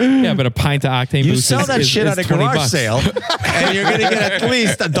 guy. Yeah, but a pint of octane You boost sell that shit is at a $20 garage sale, and you're gonna get at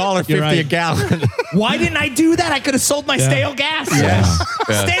least $1.50 a gallon. Why didn't I do that? I could have sold my stale gas. Yes.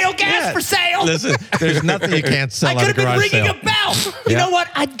 Stale gas for sale. Listen, there's nothing you can't sell I at could a have been garage ringing sale. a bell. You know what?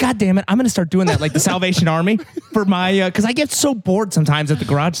 God damn it. I'm going to start doing that like the Salvation Army for my, because I get so bored sometimes at the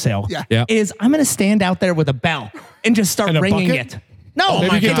garage sale. Yeah. Is I'm going to stand out there with a bell and just start And a ringing bucket? it. No, Oh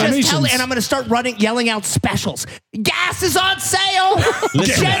my and God. just tell, Donations. and I'm going to start yelling out specials. Gas is on sale.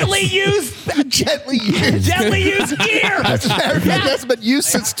 Gently used Gently used. gear. That's been used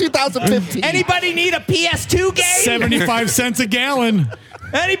since 2015. Anybody need a PS2 game? 75 cents a gallon.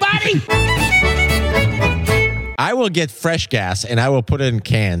 Anybody? I will get fresh gas and I will put it in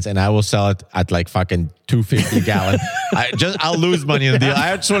cans and I will sell it at like fucking $2.50 a gallon. I'll lose money in the deal.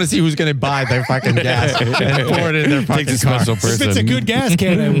 I just want to see who's going to buy their fucking gas and pour it in their fucking Takes a car. special If it's a person. good gas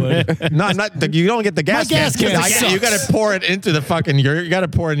can, I would. No, you don't get the gas gas can You got to pour it into the fucking. You got to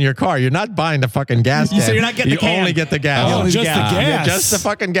pour it in your car. You're not buying the fucking gas can. So you're not getting you the can. only get the gas. Oh, just the gas. Yeah, just the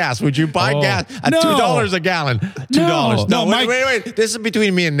fucking gas. Would you buy gas at No. $2 a gallon? $2. No, No, Mike- wait. This is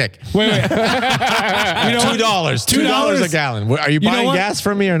between me and Nick. Wait. $2. $2 a gallon. Are you know buying what? gas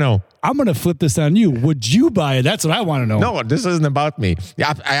from me or no? I'm going to flip this on you. Would you buy it? That's what I want to know. No, this isn't about me.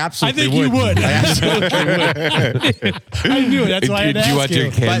 Yeah, I absolutely I think you would. I absolutely would. I knew it. That's why I had to Do you ask want your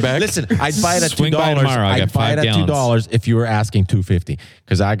you. can But back? listen, I'd buy it at Swing $2. by tomorrow. I got I'd buy it 5 at gallons. $2 if you were asking $2.50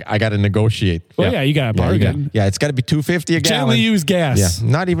 because I got to negotiate. Well, yeah, you got a bargain. Yeah, it's got to be $2.50 a gallon. Gently used gas. Yeah,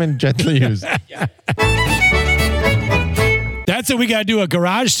 not even gently used. That's it. We got to do a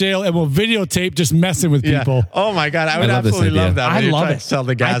garage sale and we'll videotape just messing with people. Yeah. Oh my god, I would love this absolutely idea. love that. I when you love try it. to Sell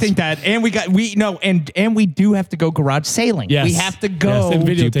the gas. I think that, and we do have to go garage sailing. Yes. We have to go. Yes, and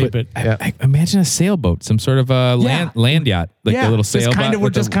videotape But it. imagine a sailboat, some sort of land yacht, like a little sailboat. We're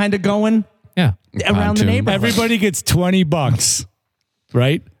just kind of going yeah. around the Pontoon. neighborhood. Everybody gets $20,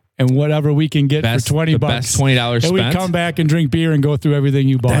 right? And whatever we can get Best- for $20. the best $20 and we spent. come back and drink beer and go through everything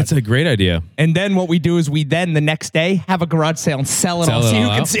you bought. That's a great idea. And then what we do is we then the next day have a garage sale and sell it Sell all. it See all who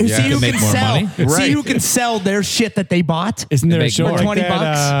can out. see Yeah. who To make can more sell. money. See Right. who can sell their shit that they bought. Isn't there a Make show more. like $20 that?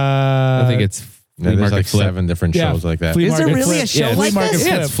 bucks? I think it's Yeah, Flea there's Market like Flip. 7 different Yeah. shows like that. Flea Is there Market really Flip. a show Yeah, like Flea Market this?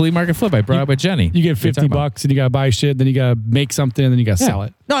 Yeah, Flip. it's Flea Market Flip. I brought up with Jenny. You get $50 and you got to buy shit, then you got to make something, and then you got to sell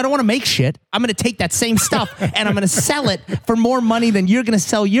it. No, I don't want to make shit. I'm going to take that same stuff and I'm going to sell it for more money than you're going to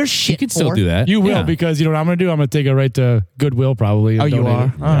sell your shit You can still for. do that. You will, Yeah. because you know what I'm going to do? I'm going to take it right to Goodwill probably. and Oh, you donate are?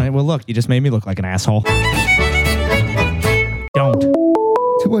 it. All right. Well, look, you just made me look like an asshole. Don't.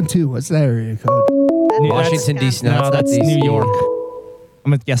 212. What's that area code? Washington, D.C. No, that's not New York. I'm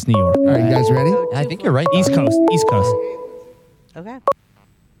going to guess New York. All right, you guys ready? I think you're right. East Coast. East Coast. Okay.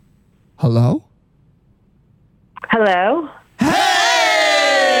 Hello? Hello?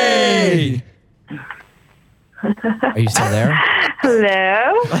 Hey! Are you still there?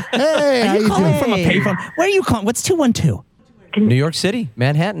 Hello? Hey, how Are you you calling doing? from a payphone? Where are you calling? What's 212? New York City,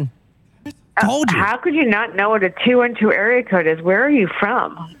 Manhattan. Told you. How could you not know what a 212 area code is? Where are you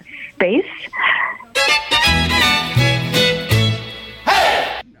from? Space?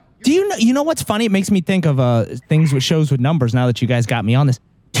 Do you know? You know what's funny? It makes me think of things with shows with numbers. Now that you guys got me on this,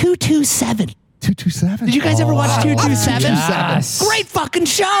 227. 227. Did you guys ever watch 227? Yes. Great fucking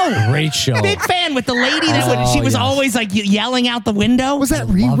show. Great show. Big fan with the lady that she was always like yelling out the window. Was that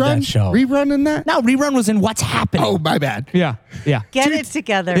love rerun? that show. Rerun in that? No, rerun was in What's Happening. Oh, my bad. yeah, yeah. Get it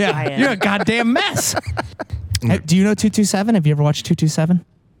together, Yeah, Ryan. you're a goddamn mess. Hey, do you know 227? Have you ever watched 227?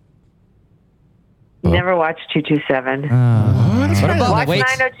 Never watched 227. What about Watch the wait?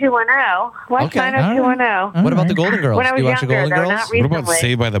 90210. Watch Okay. 90210. What about the Golden Girls? When I Do was you watch the younger, Golden though, Girls? not What about recently.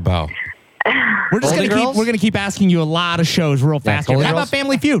 Saved by the Bell? We're just Golden gonna Girls? we're gonna keep asking you a lot of shows real fast. Here. Golden How about Girls?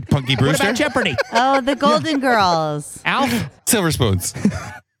 Family Feud? Punky What Brewster? about Jeopardy? Oh, the Golden Girls. Alf? Silver Spoons.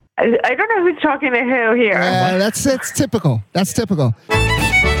 I don't know who's talking to who here. That's typical. That's typical.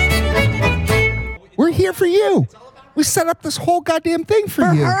 We're here for you. We set up this whole goddamn thing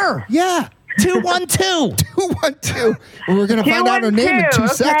for you. her. Yeah. 212. 212. Well, we're going to find out her name in 2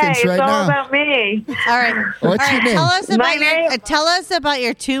 okay, seconds it's right all now. about me. All right. What's All your right, name? Tell us My about name- tell us about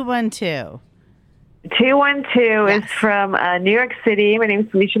your 212. 212 is from New York City. My name is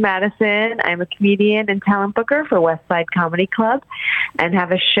Felicia Madison. I'm a comedian and talent booker for West Side Comedy Club and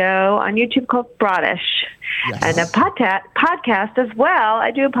have a show on YouTube called Broadish. Yes. And a podcast as well.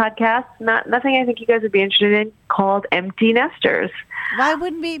 I do a podcast, nothing I think you guys would be interested in, called Empty Nesters. Why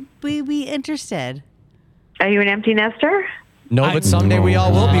wouldn't we be interested? Are you an empty nester? No, but someday we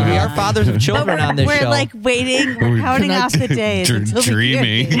all will be. We are fathers of children on this we're show. like waiting. We're counting off the days until we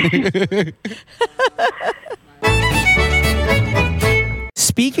Dreaming.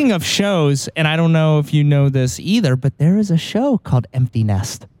 speaking of shows, and I don't know if you know this either, but there is a show called Empty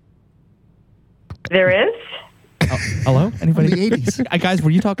Nest. There is? Oh, hello? Anybody? From the 80s. Guys,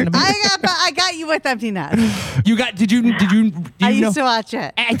 were you talking to me? I got you with Empty Nest. Did you I used to watch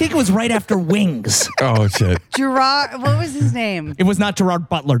it. I think it was right after Wings. Oh, shit. Gerard, what was his name? It was not Gerard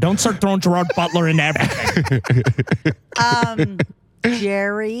Butler. Don't start throwing Gerard Butler in everything.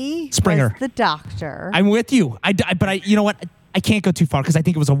 Jerry Springer. was the doctor. I'm with you. But you know what? I can't go too far because I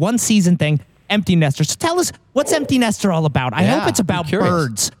think it was a 1-season thing. Empty Nester. So tell us, what's Empty Nester all about? I hope it's about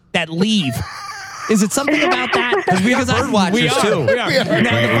birds that leave. Is it something about that? Because we have bird watchers too. We are.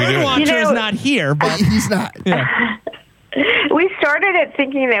 Now, the bird watcher is not here, but he's not. Yeah. We started it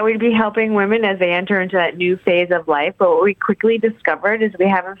thinking that we'd be helping women as they enter into that new phase of life, but what we quickly discovered is we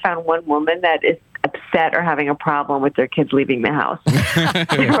haven't found one woman that is upset or having a problem with their kids leaving the house.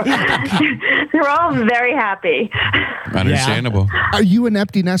 They're all very happy. Understandable. Are you an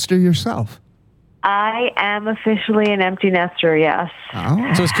empty nester yourself? I am officially an empty nester, yes.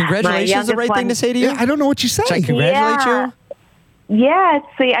 Oh. So is congratulations the right thing to say to you? Yeah, I don't know what you say. Should I congratulate you? Yeah,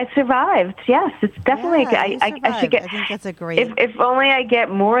 I survived. Yes, it's definitely. I should get. I think that's a great. If only I get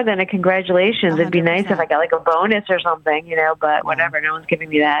more than a congratulations. It'd be nice if I got like a bonus or something, But whatever, no one's giving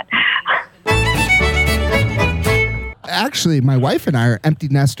me that. Actually, my wife and I are empty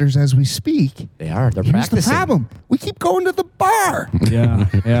nesters as we speak. They are. They're Here's practicing. the problem. We keep going to the bar.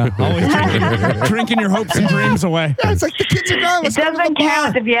 Yeah. Always drinking your hopes and dreams away. Yeah, it's like the kids are gone. It Let's go to the doesn't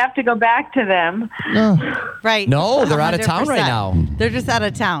count bar. if you have to go back to them. No. Right. No, they're out of town right 100%. now. They're just out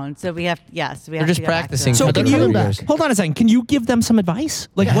of town, so we have. Yes, we have. They're just to go back to practicing. them. So for can their you careers. hold on a second? Can you give them some advice?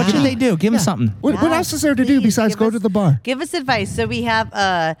 Like, what should they do? Give them something. What else is there to do Please besides give go us- to the bar? Give us advice. So we have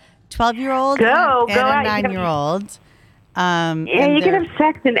a 12-year-old Go and out. a You can- 9-year-old. Yeah, and you can they're- have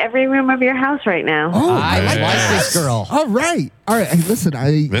sex in every room of your house right now. Oh, I like this girl. All right. Hey, listen.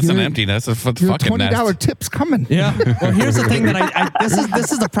 That's an empty nest. That's a Your fucking $20 nest. tip's coming. Yeah. Well, here's the thing that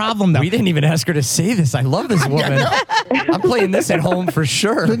this is the problem though. We didn't even ask her to say this. I love this woman. I'm playing this at home for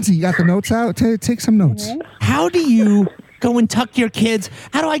sure. Lindsay, you got the notes out? Take some notes. How do you go and tuck your kids?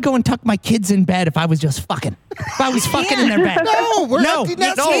 How do I go and tuck my kids in bed if I was just fucking? If I was fucking in their bed? No, we're no, empty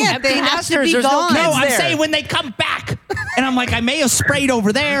nesters. no, Yeah, they have to be There's no gone. No, I'm there. saying when they come back. And I'm like, I may have sprayed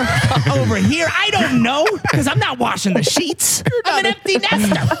over there, over here. I don't know because I'm not washing the sheets. I'm an empty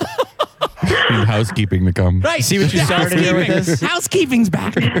nester. Need housekeeping to come. Right. See what you started here with this? Housekeeping's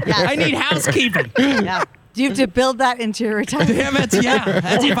back. I need housekeeping. Yeah. Do you have to build that into your retirement? Damn it.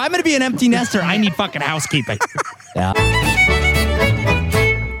 Yeah. If I'm going to be an empty nester, I need fucking housekeeping. Yeah.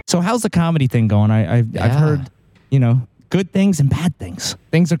 So how's the comedy thing going? I've heard, good things and bad things.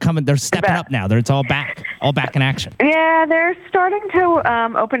 Things are coming. They're stepping up now. It's all back in action. Yeah, they're starting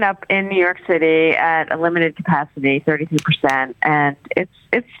to open up in New York City at a limited capacity, 33%, and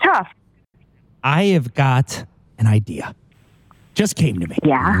it's tough. I have got an idea. Just came to me.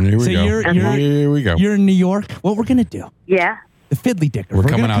 Yeah. Here we So go. Here we go. You're in New York. What we're gonna do? Yeah. The Fiddly Dicker. We're We're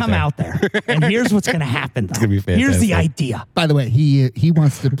coming gonna out come out there. And here's what's gonna happen. Though. gonna be Here's the fantastic. idea. By the way, he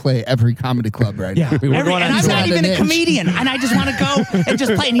wants to play every comedy club right Yeah, now. We were going on and I'm tour. not even a An inch. comedian, and I just want to go and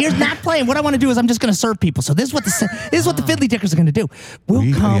just play. And here's not playing. What I want to do is I'm just going to serve people. So this is what the Fiddly Dickers are going to do.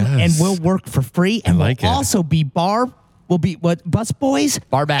 We'll come and we'll work for free, and like we'll it. also be we'll be bus boys,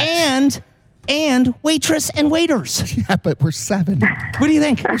 Barbacks. and waitress and waiters. Yeah, but we're 7. What do you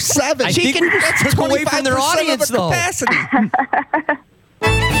think? We're 7. I think That's took away from their 25% of audience, our though. capacity.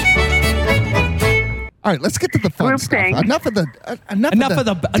 All right, let's get to the fun Groupthink. stuff. Enough of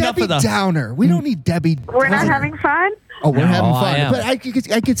the Debbie Downer. We don't need Debbie. We're not having fun? Oh, we're having I fun. am. But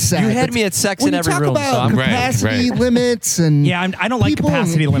I get sad. You had But me at sex when in you every talk room, so about I'm capacity Right. limits and Yeah, I don't like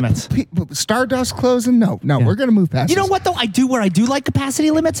capacity limits. Stardust closing. No, we're gonna move past. You know this. what though? I do where I do like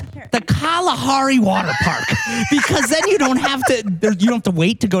capacity limits. The Kalahari Water Park, because then you don't have to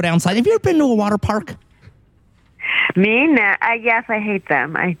wait to go downside. Have you ever been to a water park? Me? Nah. Yes, I hate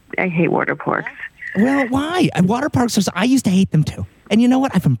them. I hate water parks. Well, why? Water parks I used to hate them too. And you know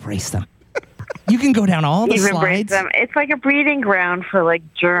what? I've embraced them. You can go down all the You've embraced slides. them. It's like a breeding ground for like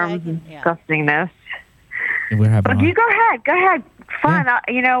germs and Yeah. disgustingness. We're having But you go ahead. Go ahead. Fun.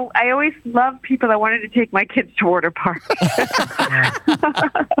 I always love people that wanted to take my kids to water parks.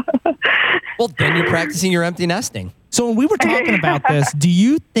 Well, then you're practicing your empty nesting. So when we were talking about this, do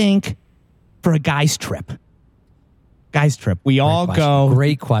you think for a guy's trip, we all question. go.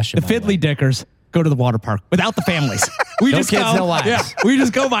 Great question. The Fiddly Dickers go to the water park without the families. We No just kids, go, no wives. Yeah, we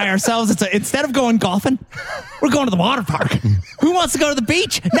just go by ourselves. Instead of going golfing, we're going to the water park. Who wants to go to the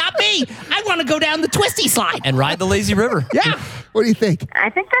beach? Not me. I want to go down the twisty slide And ride the lazy river. Yeah. What do you think? I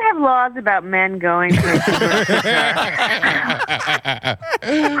think they have laws about men going to.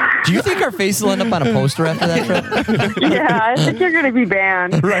 Do you think our face will end up on a poster after that trip? Yeah, I think you're going to be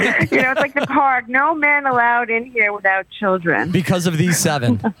banned. Right. You know, it's like the park. No men allowed in here without children. Because of these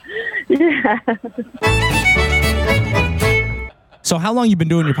 7. Yeah. So how long you been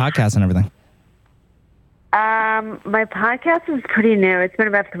doing your podcast and everything? My podcast is pretty new. It's been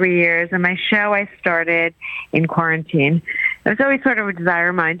about 3 years, and my show I started in quarantine. It was always sort of a desire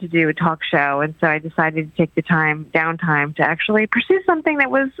of mine to do a talk show, and so I decided to take the downtime to actually pursue something that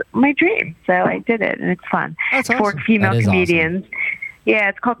was my dream. So I did it, and it's fun. That's It's 4 awesome. female That is comedians. Yeah,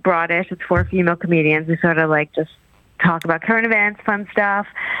 it's called Broadish. It's 4 female comedians who sort of like just talk about current events, fun stuff.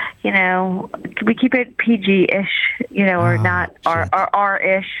 You know, we keep it PG-ish, you know, or not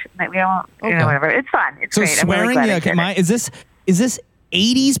R-ish. Like we don't, you know, whatever. It's fun. It's So great. I'm really swearing, glad I yeah, did it. is this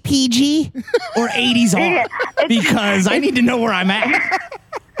 80s PG or 80s R? Yeah, it's- Because I need to know where I'm at.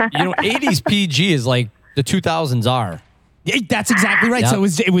 You know, 80s PG is like the 2000s are. That's exactly right. Yep. So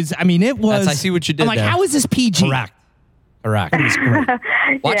it was. I mean, it was. I see what you did I'm like, there. how is this PG? Correct. Watch Yeah,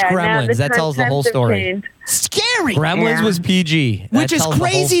 now Gremlins. That tells the whole times have story. changed. Scary. Gremlins Yeah. was PG. That Which is tells the whole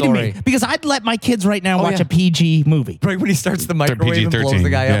crazy to me story. because I'd let my kids right now watch yeah. a PG movie. Right when he starts the microwave and blows PG-13, the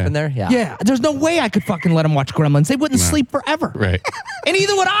guy yeah. up in there. Yeah. Yeah, there's no way I could fucking let them watch Gremlins. They wouldn't sleep forever. Right. And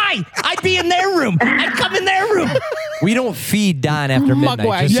neither would I. I'd be in their room. I'd come in their room. We don't feed Don after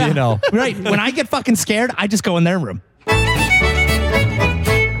midnight, just so you know. Right. When I get fucking scared, I just go in their room.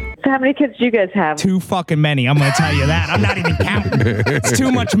 So how many kids do you guys have? Too fucking many. I'm going to tell you that. I'm not even counting. It's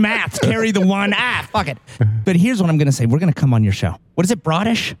too much math. Carry the one. Fuck it. But here's what I'm going to say. We're going to come on your show. What is it?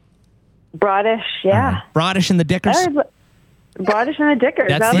 Broadish? Broadish, yeah. Broadish and the Dickers? Broadish and the Dickers.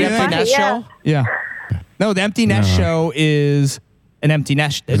 That's That the was Empty funny, Nest yeah. show? Yeah. No, the Empty Nest show is an empty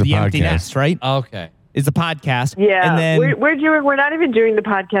nest. It's a The Empty podcast. Nest, right? Okay. Is the podcast. Yeah, And then we're not even doing the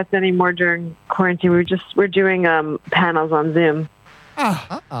podcast anymore during quarantine. We're doing panels on Zoom.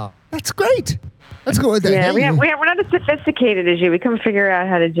 That's great. Let's go with that. Yeah, Hey, we're not as sophisticated as you. We can figure out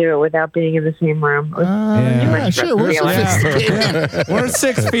how to do it without being in the same room. yeah, sure. We're Yeah. sophisticated. we're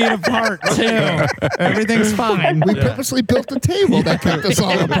 6 feet apart, too. Everything's fine. We purposely built a table that kept us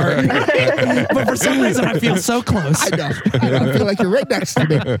all apart. But for some reason, I feel so close. I know. I feel like you're right next to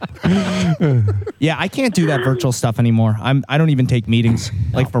me. Yeah, I can't do that virtual stuff anymore. I don't even take meetings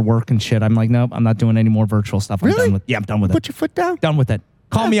like for work and shit. I'm like, nope, I'm not doing any more virtual stuff. I'm Really? done with. Yeah, I'm done with Put it. your foot down. Done with it.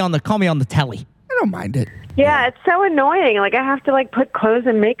 Call me on the telly. I don't mind it. Yeah, it's so annoying. Like I have to put clothes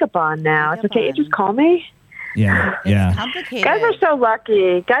and makeup on now. It's okay. You just call me. Yeah, yeah. Complicated. Guys are so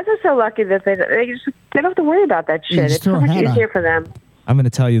lucky. Guys are so lucky that they don't have to worry about that Yeah, shit. just It's so throw a much hat on. easier for them. I'm going to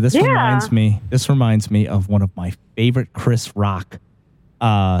tell you. This Yeah. reminds me. This reminds me of one of my favorite Chris Rock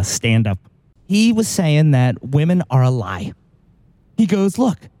stand-up. He was saying that women are a lie. He goes,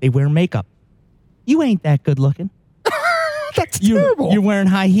 "Look, they wear makeup. You ain't that good looking. That's terrible. You're wearing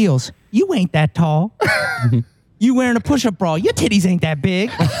high heels. You ain't that tall. You wearing a push-up bra. Your titties ain't that big."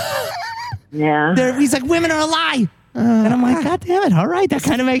 Yeah. He's like, women are a lie. And I'm like, God damn it. All right. That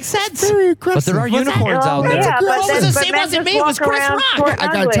kind of makes sense. Very aggressive. But there are unicorns out there. Yeah, What but was then- it? but It men wasn't just me, it was walk Chris around Rock. short and I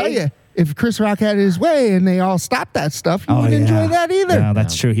gotta ugly. tell you, if Chris Rock had his way and they all stopped that stuff, you wouldn't enjoy that either. Yeah,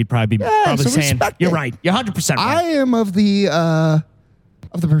 that's true. He'd probably be Yeah, probably so saying, respect you're it. right. You're 100% I right. am of the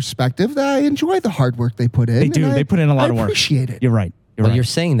perspective that I enjoy the hard work they put in. They do. and They put in a lot I of work. appreciate it. You're right. You're Well, right. you're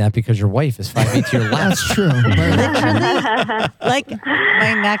saying that because your wife is 5 feet to your left. That's true. But- Like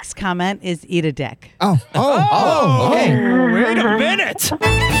my next comment is eat a dick. Okay. Wait a minute.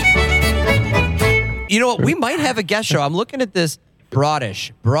 You know what? We might have a guest show. I'm looking at this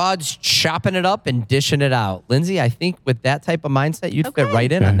Broadish. Broad's chopping it up and dishing it out. Lindsay, I think with that type of mindset, you'd fit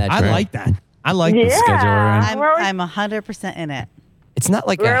right in on that I show. like that. I like this schedule. Yeah. I'm 100% in it. It's not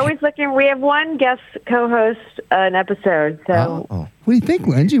like We're always looking. We have one guest co-host an episode. So Oh. what do you think,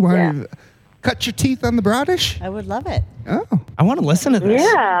 Lindsay? You want to cut your teeth on the Broadish? I would love it. Oh, I want to listen to this.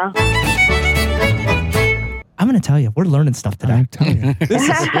 yeah. I'm going to tell you, we're learning stuff today. I'm telling you.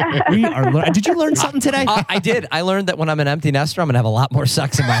 We are. Did you learn something today? I did. I learned that when I'm an empty nester, I'm going to have a lot more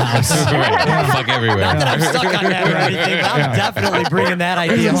sex in my house. Fuck everywhere. Not that I'm stuck on that or anything, but I'm definitely bringing that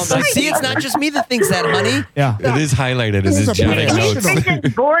idea home. Like, see, it's not just me that thinks that, honey. Yeah. It is highlighted as his It's a genetic big notes. issue. He's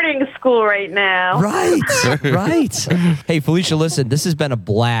in boarding school right now. Right, right. Hey, Felicia, listen, this has been a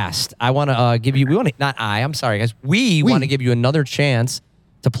blast. I want to give you, I'm sorry, guys. We want to give you another chance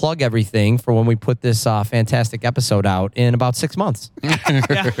to plug everything for when we put this fantastic episode out in about 6 months.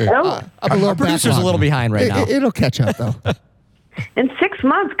 Oh, I'm a little Our producer's backlogged. a little behind right now. It'll catch up though. in 6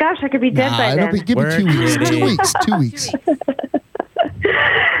 months, gosh, I could be dead by It'll then. be, give me We're 2 weeks. kidding. 2 weeks. 2 weeks.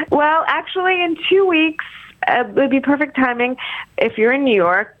 Well, actually, in 2 weeks, it would be perfect timing. If you're in New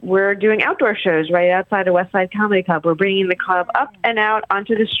York, we're doing outdoor shows right outside of Westside Comedy Club. We're bringing the club up and out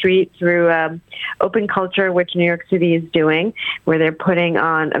onto the street through Open Culture, which New York City is doing, where they're putting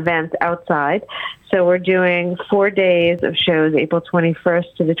on events outside. So we're doing 4 days of shows, April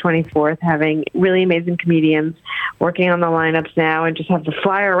 21st to the 24th, having really amazing comedians working on the lineups now, and just have the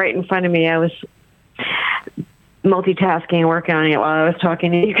flyer right in front of me. I was multitasking and working on it while I was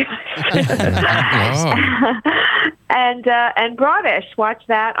talking to you guys. And Broadish, watch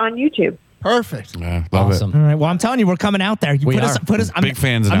that on YouTube. Perfect. Love Awesome. All right. Well, I'm telling you, we're coming out there. You We put us. I'm Big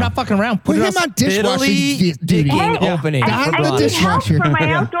fans I'm now. not fucking around. Put Put him us. on dishwashing Italy duty. digging opening. And God, for the I need Broadish. help dishwasher. for my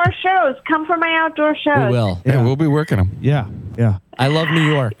Yeah. outdoor shows. Come for my outdoor shows. We will. Yeah, we'll be working them. Yeah. Yeah. I love New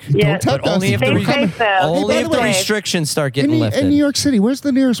York. Yeah. Don't But only if Stay the, safe, though. only Hey, if by the the way, restrictions start In, getting lifted. in New York City, where's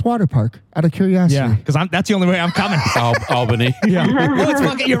the nearest water park? Out of curiosity. Yeah. Because that's the only way I'm coming. Albany. Yeah. No, it's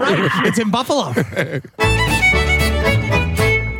fucking. You're right. It's in Buffalo.